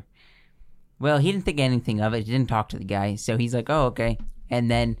deer. Well, he didn't think anything of it. He didn't talk to the guy, so he's like, "Oh, okay." And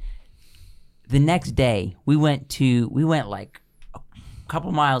then the next day, we went like a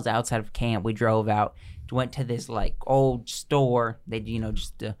couple miles outside of camp. We drove out, went to this like old store. They,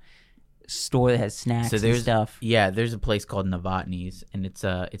 just a store that has snacks and stuff. Yeah, there's a place called Novotny's, and it's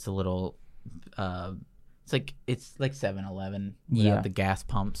a little, it's like 7-Eleven without the gas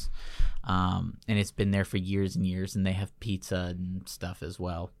pumps, and it's been there for years and years, and they have pizza and stuff as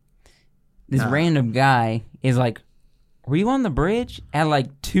well. This random guy is like, "Were you on the bridge at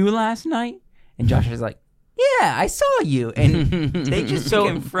like 2 last night?" And Josh is like, "Yeah, I saw you." And they just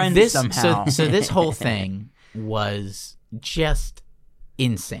became friends somehow. So this whole thing was just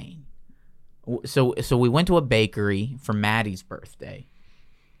insane. So we went to a bakery for Maddie's birthday.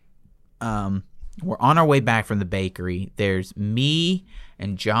 We're on our way back from the bakery. There's me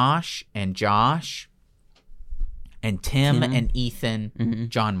and Josh and Tim and Ethan,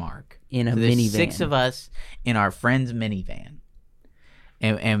 John Mark. In a There's minivan. 6 of us in our friend's minivan.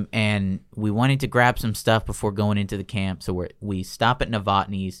 And we wanted to grab some stuff before going into the camp. So we stop at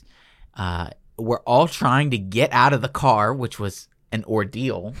Novotny's. We're all trying to get out of the car, which was an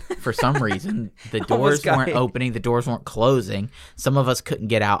ordeal for some reason. The doors weren't opening. The doors weren't closing. Some of us couldn't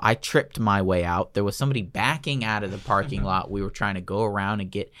get out. I tripped my way out. There was somebody backing out of the parking lot. We were trying to go around and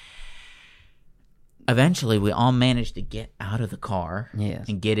get... Eventually, we all managed to get out of the car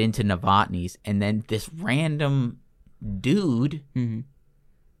and get into Novotny's. And then this random dude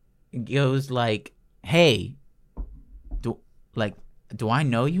goes like, "Hey, do I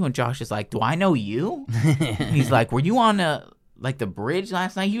know you?" And Josh is like, "Do I know you?" He's like, "Were you on the bridge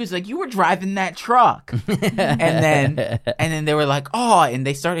last night?" He was like, "You were driving that truck." and then they were like, "Oh," and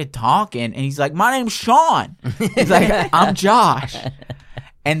they started talking, and he's like, "My name's Sean." He's like, "I'm Josh."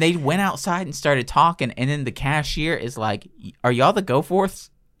 And they went outside and started talking, and then the cashier is like, "Are y'all the Goforths?"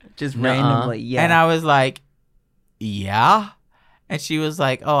 Just randomly, yeah. And I was like, "Yeah." And she was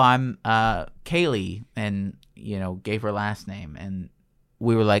like, "Oh, I'm Kaylee," and gave her last name, and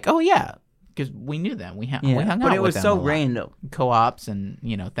we were like, "Oh yeah," because we knew them. We hung out but it with was them so a lot. random. Co-ops and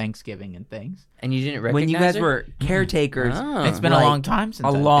Thanksgiving and things. And you didn't recognize When you guys her? were caretakers, It's been a long time since a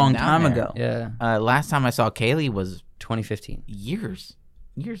I've been long down time there. ago. Yeah. Last time I saw Kaylee was 2015. years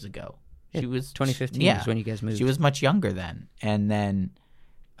ago. She was 2015 yeah, is when you guys moved. She was much younger then, and then,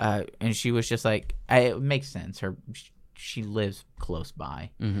 and she was just like, it makes sense. She lives close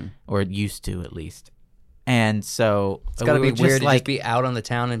by, or used to at least, and so It's gotta we be were weird to like, just be out on the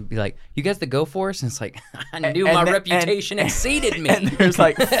town and be like, "You guys the Go Force?" And it's like, I knew and my then- reputation exceeded me. And there's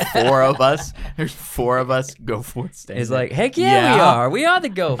like 4 of us. There's 4 of us. Go for it. It's like, heck yeah, we are. We are the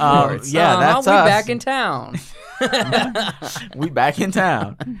Go Force. yeah, that's we us. back in town. We back in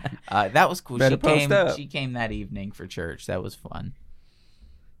town. That was cool. Better post up. She came that evening for church. That was fun.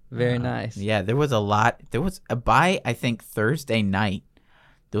 Very nice. Yeah, there was a lot. There was by I think Thursday night.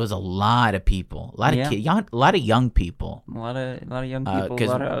 There was a lot of people, a lot of kids, a lot of young people. A lot of young people, a 'cause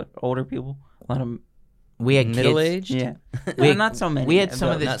lot of older people, a lot of We had Middle kids. aged. yeah. We Not so many. We had some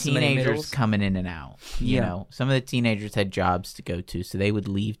of the Not so many teenagers middles. coming in and out. You Yeah. know, some of the teenagers had jobs to go to, so they would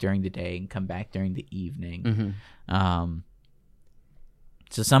leave during the day and come back during the evening.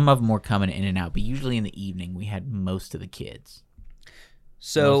 So some of them were coming in and out, but usually in the evening we had most of the kids,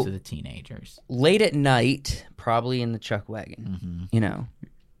 So most of the teenagers. late at night, probably in the chuck wagon, you know,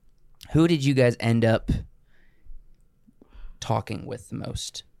 who did you guys end up talking with the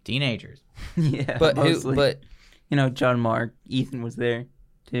most? Teenagers. yeah. But mostly. who? But you know, John Mark, Ethan was there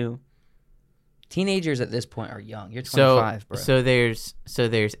too. teenagers at this point are young. You're 25, bro. So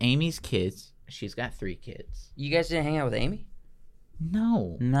there's Amy's kids. She's got 3 kids. You guys didn't hang out with Amy?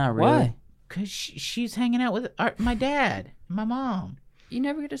 No, Not really. Why? because she's hanging out with my dad, and my mom. You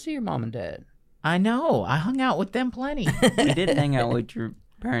never get to see your mom and dad. I know. I hung out with them plenty. We did hang out with your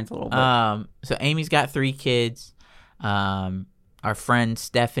parents a little bit. So Amy's got 3 kids. Our friend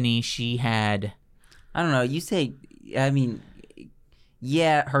Stephanie, she had. I don't know. You say, I mean,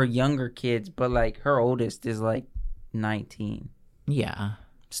 yeah, her younger kids, but like her oldest is like 19. Yeah.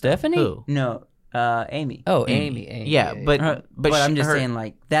 Stephanie? Who? No, Amy. Oh, Amy. Yeah, but I'm just her saying,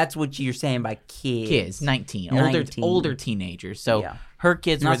 like, that's what you're saying by kids. kids, 19, 19. older teenagers. So Yeah. her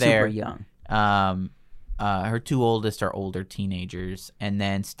kids Not were there. super young. Her 2 oldest are older teenagers, and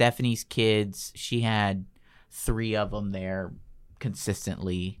then Stephanie's kids, she had 3 of them there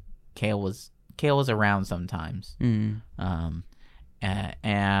consistently. Kale was around sometimes.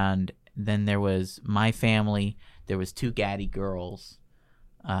 And then there was my family. There was 2 Gaddy girls,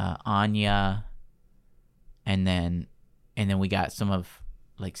 Anya, and then and then we got some of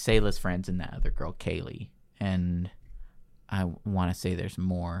like Sayla's friends and that other girl Kaylee, and I want to say there's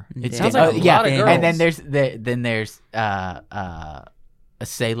more. It sounds like a lot of girls. And then there's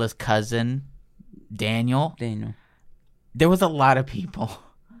Sayla's cousin Daniel. There was a lot of people.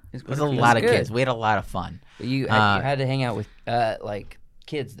 There was a lot of good. kids. We had a lot of fun. You had to hang out with like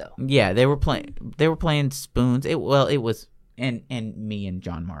kids though. Yeah, they were playing spoons. It was and me and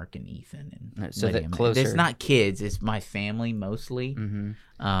John Mark and Ethan and So Lydia that and closer. It's not kids. It's my family mostly. Mm-hmm.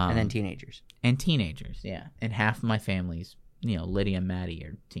 And then teenagers. And teenagers, yeah. And half of my family's, Lydia and Maddie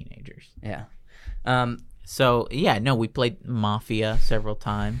are teenagers. Yeah. So yeah, no, we played Mafia several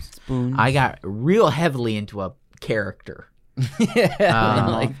times. Spoons. I got real heavily into a character.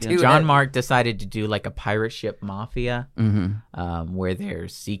 Like John Mark decided to do like a pirate ship mafia, Mm-hmm. where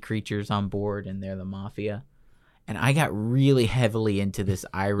there's sea creatures on board and they're the mafia, and I got really heavily into this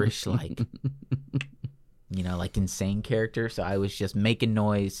Irish like insane character. So I was just making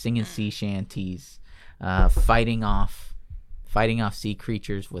noise, singing sea shanties, fighting off sea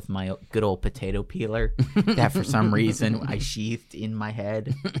creatures with my good old potato peeler that for some reason I sheathed in my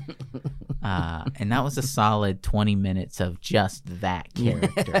head. And that was a solid 20 minutes of just that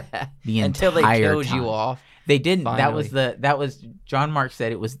character. The Until they entire killed time. you off. They didn't. Finally. That was John Mark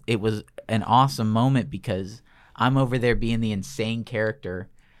said it was an awesome moment because I'm over there being the insane character.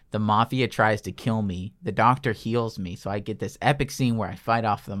 The mafia tries to kill me. The doctor heals me, so I get this epic scene where I fight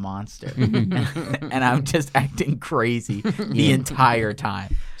off the monster, and I'm just acting crazy the entire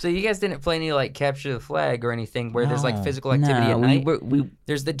time. So you guys didn't play any like capture the flag or anything where there's like No. physical activity at night?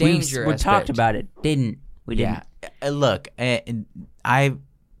 There's the danger We aspect. talked about it. We didn't. Yeah, look,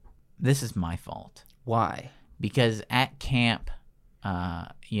 this is my fault Why? because at camp,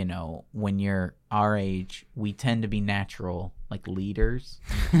 when you're our age, we tend to be natural like leaders,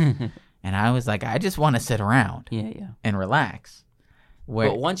 and I was like, I just want to sit around Yeah. and relax. Where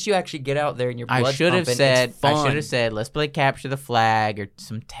But once you actually get out there and your blood's I should have pumping, said, it's fun. let's play capture the flag or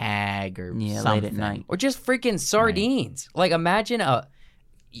some tag or Yeah, something. late at night. Or just freaking sardines. Like imagine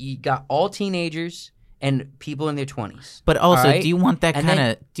you got all teenagers and people in their 20s. But also, Alright? do you want that And kind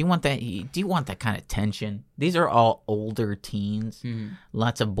then- of? Do you want that kind of tension? These are all older teens. Mm-hmm.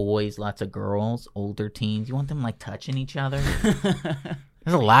 Lots of boys, lots of girls. Older teens. You want them like touching each other?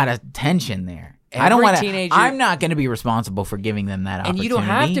 There's a lot of tension there. I don't Every want to. teenager- I'm not going to be responsible for giving them that And opportunity. you don't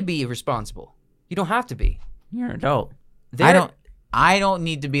have to be responsible. You don't have to be. You're an adult. I don't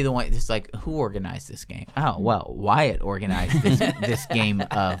need to be the one. It's like, who organized this game? Oh, well, Wyatt organized this game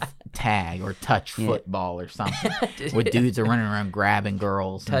of tag or touch football or something, where dudes are running around grabbing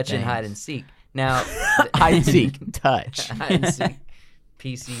girls, Touch and things. hide and seek. Now, hide and seek, touch. hide and seek,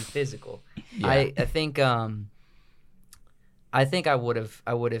 PC physical. Yeah. I think I would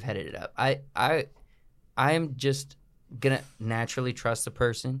have headed it up. I am just gonna naturally trust the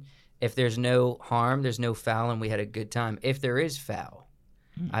person. If there's no harm, there's no foul, and we had a good time. If there is foul,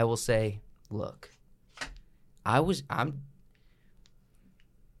 I will say, look,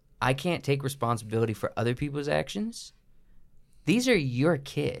 I can't take responsibility for other people's actions. These are your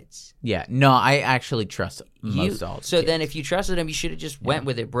kids. Yeah, no, I actually trust most all. So then if you trusted them, you should have just went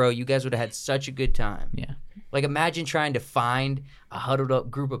with it, bro. You guys would have had such a good time. Yeah. Like imagine trying to find a huddled up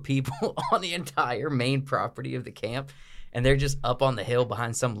group of people on the entire main property of the camp, and they're just up on the hill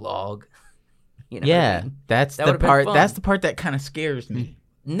behind some log. You know what I mean? That's That the would've been part. fun. That's the part that kind of scares me.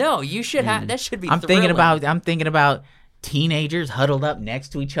 No, you should have. That should be. I'm thrilling. thinking about teenagers huddled up next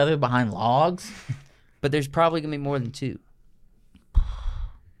to each other behind logs. But there's probably gonna be more than two.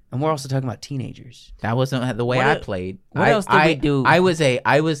 And we're also talking about teenagers. That wasn't the way What I el- played. what else did we do?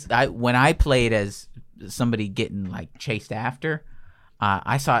 When I played as somebody getting like chased after,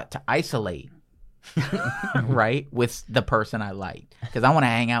 I sought to isolate, right, with the person I liked because I want to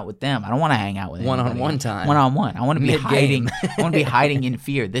hang out with them. I don't want to hang out with One-on-one anybody. time. One-on-one. I want to be Mid-game. hiding. I want to be hiding in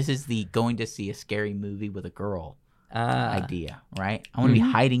fear. This is the going to see a scary movie with a girl idea, right? I want to be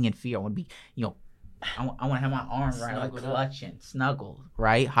hiding in fear. I want to be, I want to have my arm right, like clutching, snuggled,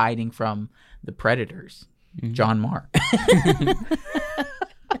 right, hiding from the predators. John Mark.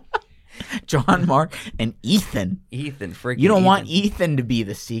 John Mark and Ethan. Ethan, freaking. You don't want Ethan. Ethan to be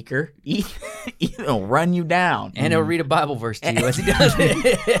the seeker. Ethan will run you down. And he'll read a Bible verse to you as he does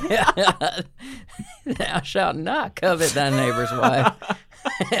it. Thou shalt not covet thy neighbor's wife.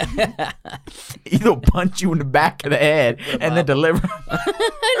 He'll punch you in the back of the head and then deliver. And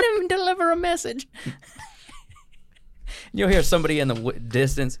then deliver a message. You'll hear somebody in the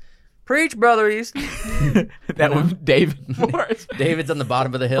distance. Preach, brother Easton. That was David Morris. David's on the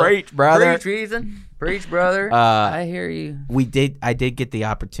bottom of the hill. Preach, brother. Preach, Ethan. Preach, brother. Uh, I hear you. I did get the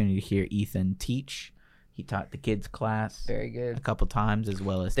opportunity to hear Ethan teach. He taught the kids class Very a good. couple times, as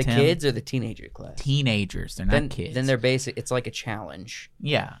well as The Tim. kids or the teenager class? Teenagers. They're then, not kids. Then they're basic. It's like a challenge.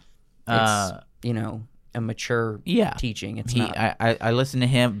 yeah. It's a mature Yeah. teaching. It's He, not. I listened to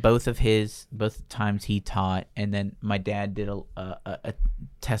him both times he taught, and then my dad did a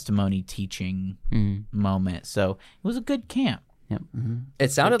testimony teaching moment. So it was a good camp.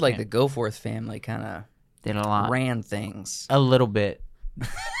 It sounded like camp. the Goforth family kind of Did a lot. ran things. A little bit.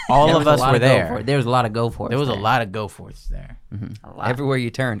 All There of was a us lot were of Go there. For It. There was a lot of go for it. There was a lot of Goforths there. A lot. Everywhere you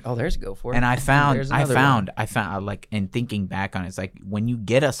turned, oh, there's Goforth. And I found, There's another one. like, in thinking back on it, it's like when you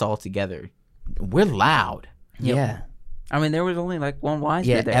get us all together, we're loud. Yeah. I mean, there was only like one wise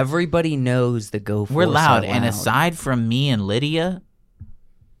Yeah, there. everybody knows the Goforth. We're loud. are And aside from me and Lydia,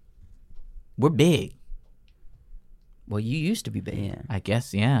 we're big. Well, you used to be big. Yeah. I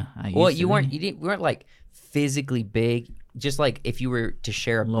guess, yeah. Well, you weren't like physically big. Just like if you were to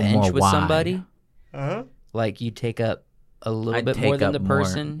share a little bench more with wide. somebody, like you take up a little I'd bit take more than up the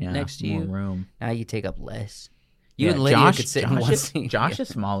person more, yeah, next to more you. room. Now you take up less. You Yeah, and Lydia Josh, could sit Josh in one is, seat. Josh is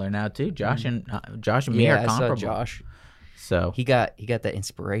smaller now too. Josh and me yeah, are I saw comparable. Josh. So He got that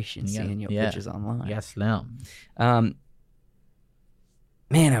inspiration Yeah, seeing your yeah. pictures online. yeah, slim.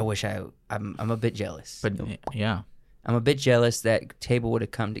 Man, I wish I'm a bit jealous. But yeah, I'm a bit jealous that table would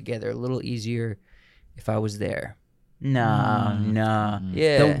have come together a little easier if I was there. No.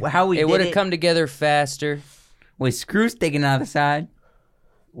 Yeah, How we it did would have it come together faster. with screw sticking out of the side.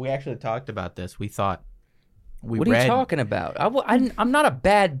 we actually talked about this. We thought What are you talking about? I'm not a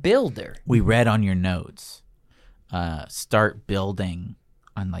bad builder. We read on your notes. Start building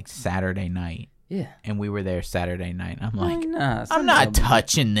on like Saturday night, Yeah. and we were there Saturday night. I'm like, No, I'm not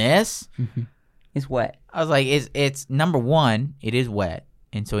touching this. It's wet. I was like, it's number one, it is wet,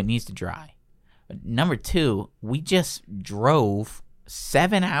 and so it needs to dry. But number two, we just drove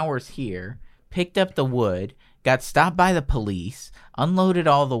 7 hours here, picked up the wood, got stopped by the police, unloaded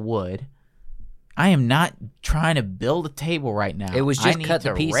all the wood. I am not trying to build a table right now. It was I just need cut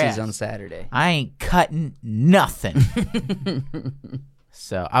to pieces rest. on Saturday. I ain't cutting nothing.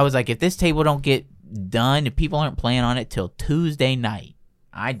 So I was like, if this table don't get done, if people aren't playing on it till Tuesday night,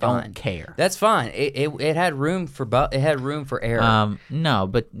 I don't Fine. care. That's fine. It had room for error. No,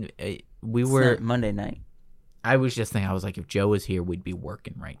 but we were. Monday night. I was just thinking. I was like, if Joe was here, we'd be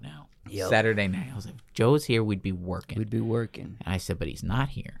working right now. Yep. Saturday night. I was like, if Joe was here, we'd be working. We'd be working. And I said, but he's not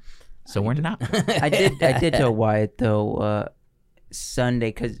here, so we're not. I did tell Wyatt though Sunday,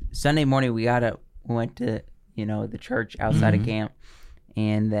 because Sunday morning we went to the church outside of camp,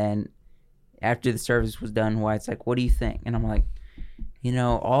 and then after the service was done, Wyatt's like, "What do you think?" And I'm like,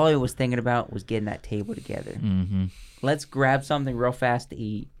 all I was thinking about was getting that table together. Mm-hmm. Let's grab something real fast to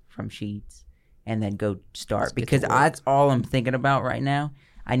eat from Sheets, and then go start, Let's get because to work. that's all I'm thinking about right now.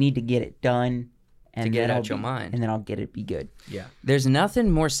 I need to get it done. And To get it then out I'll your be- mind. and then I'll get it be good. Yeah, There's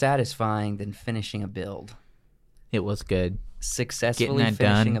nothing more satisfying than finishing a build. it was good. Successfully that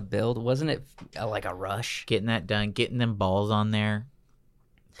finishing done. a build. Wasn't it like a rush? Getting that done, getting them balls on there.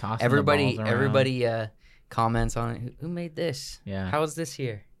 Tossing the balls around. Everybody comments on it. Who made this? Yeah. How is this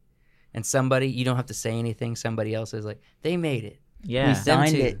here? And somebody, you don't have to say anything. Somebody else is like, they made it. Yeah, We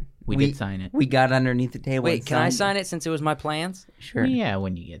signed too. it. we did sign it. We got underneath the table. Wait, and can I signed sign it since it was my plans? Sure. Yeah,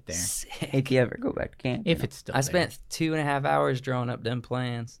 when you get there, Sick. If you ever go back to camp. if it's still. I there. spent 2.5 hours drawing up them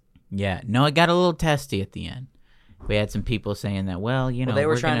plans. Yeah, no, it got a little testy at the end. We had some people saying that, well, Well, they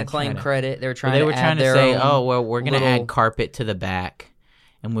were trying to claim credit. They were trying They to were add trying to their say, own oh, well, we're going to little add carpet to the back.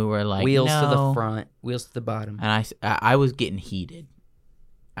 And we were like, wheels to the no. front, wheels to the bottom. And I was getting heated.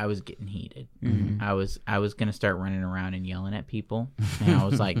 Mm-hmm. I was going to start running around and yelling at people. And I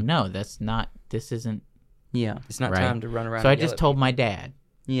was like, no, this isn't. Yeah. It's not Right. time to run around. So I and yell just at told my dad.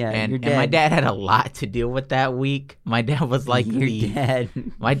 Yeah. And your my dad had a lot to deal with that week. My dad was like your dad.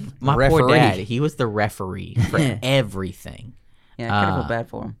 my poor Referee. dad. He was the referee for everything. Yeah, I kind of feel bad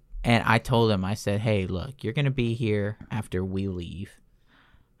for him. And I told him, I said, hey, look, you're going to be here after we leave.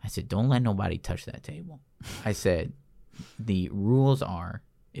 I said, don't let nobody touch that table. I said, the rules are,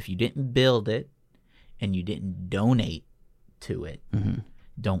 if you didn't build it and you didn't donate to it,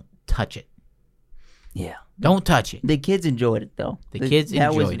 don't touch it. Yeah. Don't touch it. The kids enjoyed it though. The kids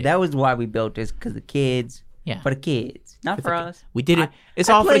that was, enjoyed it. That was why we built this, because the kids. Yeah. For the kids, not for us. We did it. It's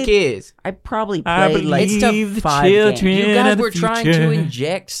I all for the played- kids. I probably I played like It's tough. believe the 5 children games. You guys of the were trying to future.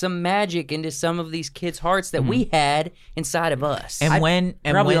 inject some magic into some of these kids' hearts that we had inside of us. And when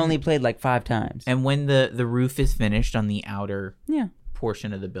Probably only played like 5 times. and when the roof is finished on the outer Yeah.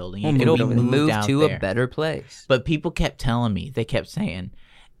 portion of the building, We'll it it'll can be moved move out to there. a better place. But people kept telling me, they kept saying,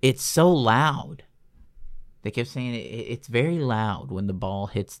 it's so loud. They kept saying it's very loud when the ball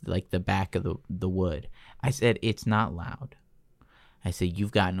hits like the back of the wood. I said, it's not loud. I said,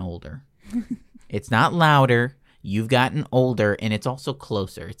 you've gotten older. It's not louder. You've gotten older, and it's also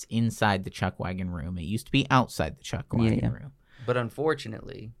closer. It's inside the chuck wagon room. It used to be outside the chuck wagon room. But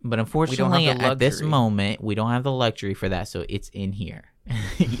unfortunately, at this moment, we don't have the luxury for that, so it's in here.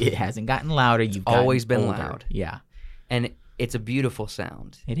 It hasn't gotten louder. You've always been older. loud. Yeah. And it's a beautiful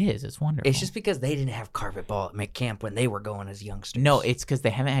sound. It is. It's wonderful. It's just because they didn't have carpet ball at McCamp when they were going as youngsters. No, it's because they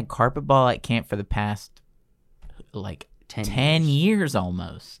haven't had carpet ball at camp for the past, 10 years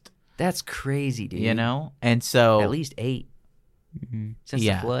almost. That's crazy, dude. You know? And so... At least 8. Since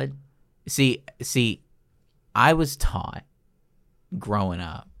the flood. See, I was taught growing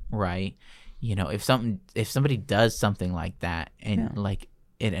up, right? You know, if somebody does something like that and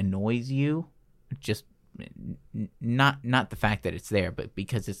it annoys you, just not the fact that it's there, but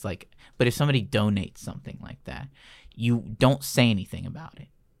because it's but if somebody donates something like that, you don't say anything about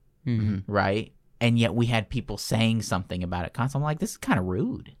it, right? And yet we had people saying something about it constantly. I'm like, this is kind of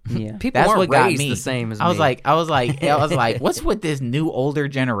rude. Yeah, people That's weren't what got raised me. The same as I was me. I was like, what's with this new older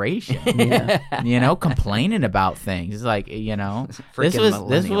generation? You know, complaining about things. It's like, you know, this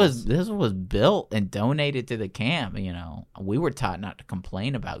was built and donated to the camp. You know, we were taught not to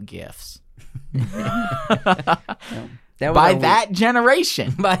complain about gifts. That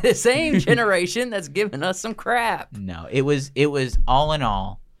generation, by the same generation that's giving us some crap. No, it was all in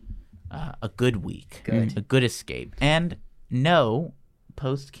all a good week, a good escape, and no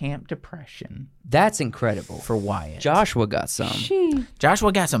post-camp depression. That's incredible for Wyatt. Joshua got some.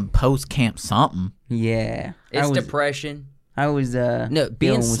 Joshua got some post-camp something. Yeah, it's depression. I was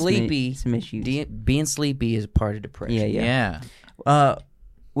being sleepy. Some issues. Being sleepy is part of depression. Yeah.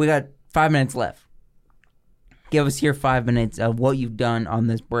 We got 5 minutes left. Give us your 5 minutes of what you've done on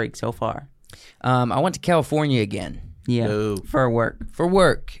this break so far. I went to California again. Yeah, Ooh. for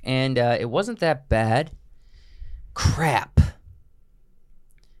work. And it wasn't that bad. Crap.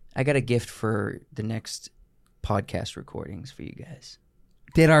 I got a gift for the next podcast recordings for you guys.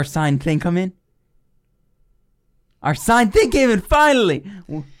 Did our signed thing come in? Our signed thing came in finally.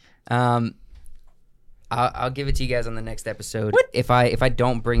 I'll give it to you guys on the next episode. What? If I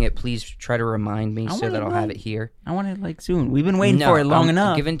don't bring it, please try to remind me so that I'll have it here. I want it soon. We've been waiting for it long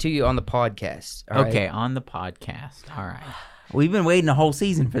enough. I'm giving it to you on the podcast. All Okay, right? on the podcast. All right. We've been waiting a whole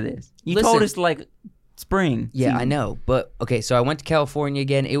season for this. You Listen. told us spring. Yeah, season. I know. But okay, so I went to California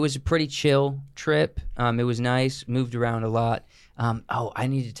again. It was a pretty chill trip. It was nice. Moved around a lot. I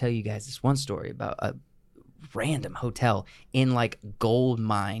need to tell you guys this one story about a random hotel in gold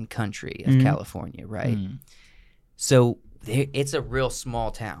mine country of California, right? So it's a real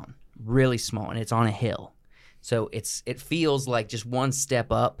small town, really small, and it's on a hill. So it feels like just one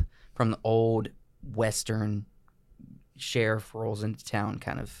step up from the old Western sheriff rolls into town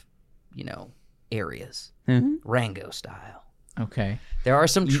kind of, areas, Rango style. Okay. There are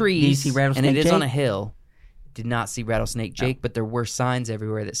some trees, do you see Rattlesnake and it is Jake? on a hill. Did not see Rattlesnake Jake, but there were signs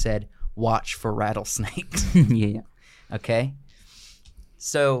everywhere that said, watch for rattlesnakes. Yeah. Okay?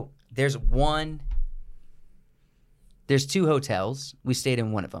 So there's two hotels. We stayed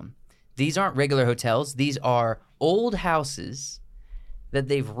in one of them. These aren't regular hotels. These are old houses that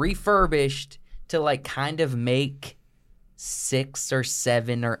they've refurbished to kind of make 6 or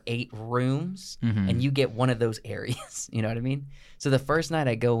 7 or 8 rooms, and you get one of those areas. You know what I mean? So the first night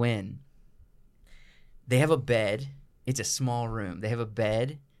I go in, they have a bed. It's a small room. They have a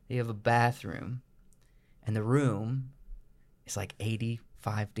bed. They have a bathroom, and the room is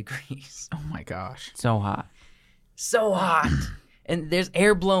 85 degrees. Oh my gosh. So hot. So hot. And there's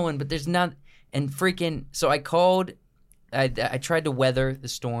air blowing, but there's not. And freaking, so I called. I tried to weather the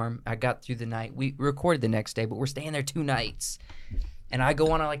storm. I got through the night. We recorded the next day, but we're staying there 2 nights. And I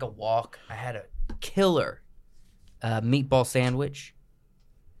go on a walk. I had a killer meatball sandwich.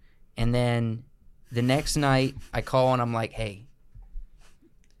 And then the next night, I call and I'm like, hey,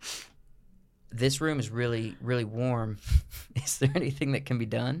 this room is really, really warm. Is there anything that can be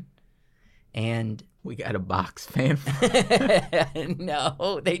done? And We got a box fan.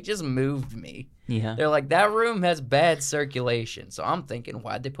 no, they just moved me. Yeah. They're like, that room has bad circulation. So I'm thinking,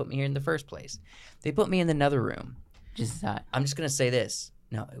 why'd they put me here in the first place? They put me in another room. Just hot. I'm just going to say this.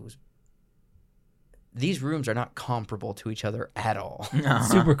 No, these rooms are not comparable to each other at all.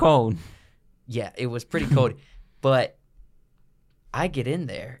 Super cold. Yeah, it was pretty cold. But I get in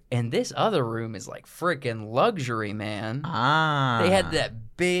there, and this other room is freaking luxury, man. They had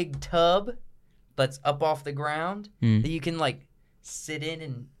that big tub that's up off the ground that you can sit in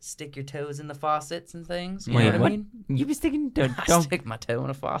and stick your toes in the faucets and things. You Wait, know what I what? mean? You be sticking? Don't. I stick my toe in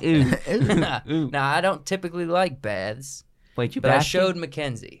a faucet. Nah, I don't typically like baths, Wait, you but I bathed showed it?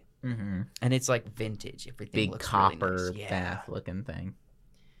 Mackenzie, Mm-hmm. and it's like vintage. Everything Big looks copper really nice. Yeah. bath looking thing.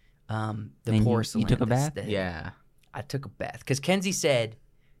 The And you porcelain. took a bath? Yeah. I took a bath because Kenzie said,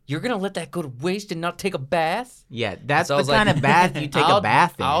 "You're gonna let that go to waste and not take a bath." Yeah, that's So I the was like, kind of bath you take a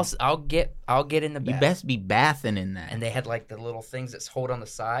bath in. I'll get in the bath. You best be bathing in that. And they had like the little things that hold on the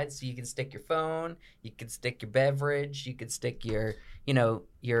side, so you can stick your phone, you can stick your beverage, you could stick your,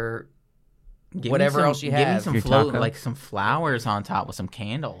 your Give me whatever some- else you Give me have. some Your float, taco. like some flowers on top with some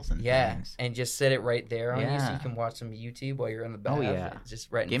candles and things. and just set it right there on you, so Yeah. you can watch some YouTube while you're in the bath. Oh, yeah. It's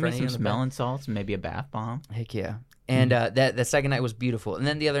just right in Give me front some of you. in the bath. smelling salts, maybe a bath bomb. Heck yeah. And that the second night was beautiful. And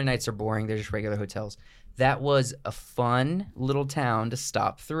then the other nights are boring. They're just regular hotels. That was a fun little town to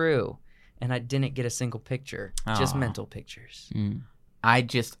stop through. And I didn't get a single picture, just Aw. mental pictures. I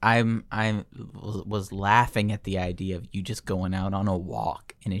was laughing at the idea of you just going out on a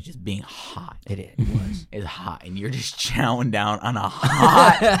walk and it just being hot. It was. It's hot and you're just chowing down on a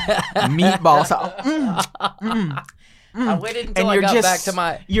hot meatball. I waited until And I you're got just back to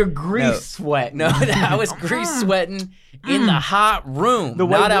my... you're grease sweating. No, I was grease sweating in the hot room,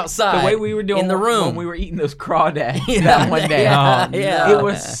 not outside. The way we were doing in the room. when we were eating those crawdads Yeah, that one day. yeah, Oh, yeah. It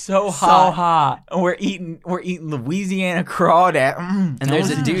was so hot. And we're eating Louisiana crawdad. And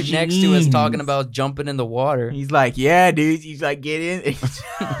there's a dude next to us talking about jumping in the water. He's like, yeah, dude. He's like, get in.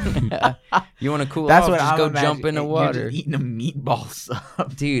 You want to cool That's off? what Just I'm go imagining. jump in the You're water. just eating a meatball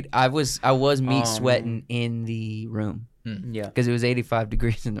sub. Dude, I was meat sweating in the room Yeah. because it was 85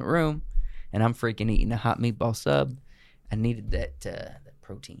 degrees in the room, and I'm freaking eating a hot meatball sub. I needed that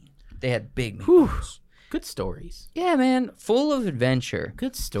protein. They had big meatballs. Good stories. Yeah, man, full of adventure.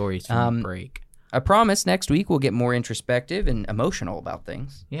 Good stories from a break. I promise next week we'll get more introspective and emotional about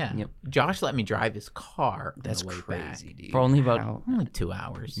things. Yeah. Yep. Josh let me drive his car. on That's the way crazy, back. dude. For only about How- Only 2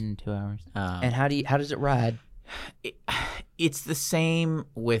 hours. 2 hours. and how does it ride? It's the same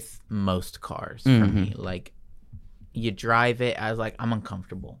with most cars for me. Like, you drive it, I was like, I'm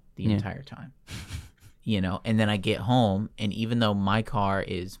uncomfortable the entire time. And then I get home, and even though my car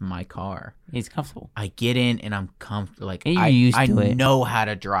is my car, It's comfortable. I get in and I'm comfortable. Like, And you're I used to it. know how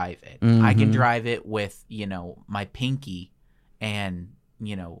to drive it. I can drive it with, my pinky and,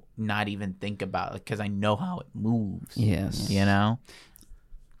 not even think about it because I know how it moves. Yes.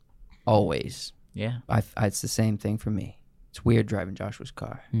 Always. Yeah. It's the same thing for me. It's weird driving Joshua's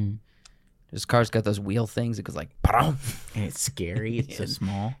car. His car's got those wheel things. It goes like, "Ba-dum." And it's scary. It's so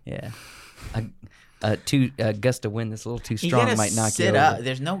small. Yeah. A gust of wind that's a little too You strong gotta might knock you sit over. up.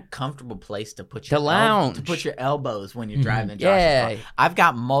 There's no comfortable place to put To your lounge. to put your elbows when you're driving. Josh's Yeah. car. I've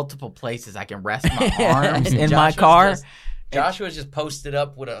got multiple places I can rest my arms in my Joshua's car. Joshua's just posted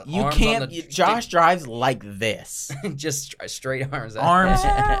up with a You arms can't. on the Josh drives like this. just straight arms. out.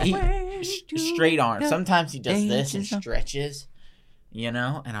 Arms, straight arms. Sometimes he does this and stretches. And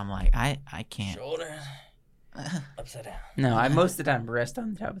I'm like, I can't. Shoulders upside down. No, I most of the time rest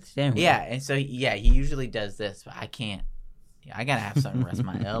on the top of the steering wheel. Yeah, and so he usually does this, but I can't. I gotta have something to rest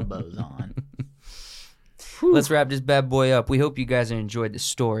my elbows on. Let's wrap this bad boy up. We hope you guys enjoyed the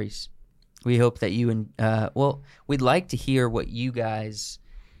stories. We hope that you we'd like to hear what you guys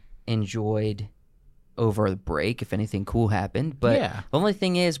enjoyed over the break, if anything cool happened. But Yeah. the only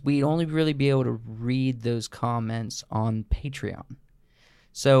thing is, we'd only really be able to read those comments on Patreon.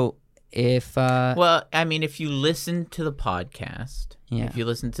 So if Well, I mean, if you listen to the podcast, Yeah. if you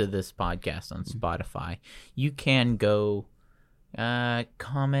listen to this podcast on Spotify, you can go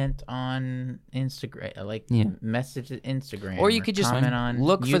comment on Instagram, message Instagram, or you could just comment on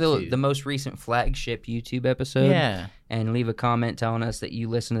look for YouTube. the most recent flagship YouTube episode, Yeah. and leave a comment telling us that you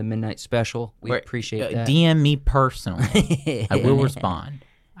listen to the Midnight Special. We Or, appreciate that. DM me personally. I will respond.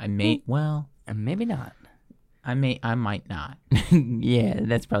 I may. Well, And maybe not. I might not. Yeah,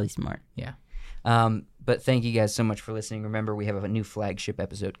 that's probably smart. Yeah. But thank you guys so much for listening. Remember, we have a new flagship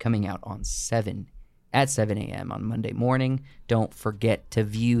episode coming out at 7 a.m. on Monday morning. Don't forget to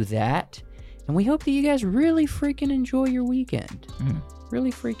view that. And we hope that you guys really freaking enjoy your weekend.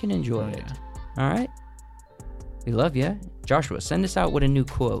 Really freaking enjoy it. All right? We love you. Joshua, send us out with a new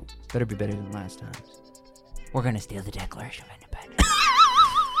quote. Better be better than last time. We're going to steal the Declaration of Independence.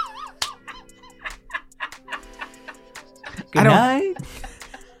 Good night.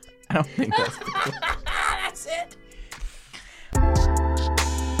 I don't think that's the That's it.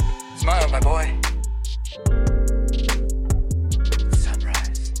 Smile, my boy.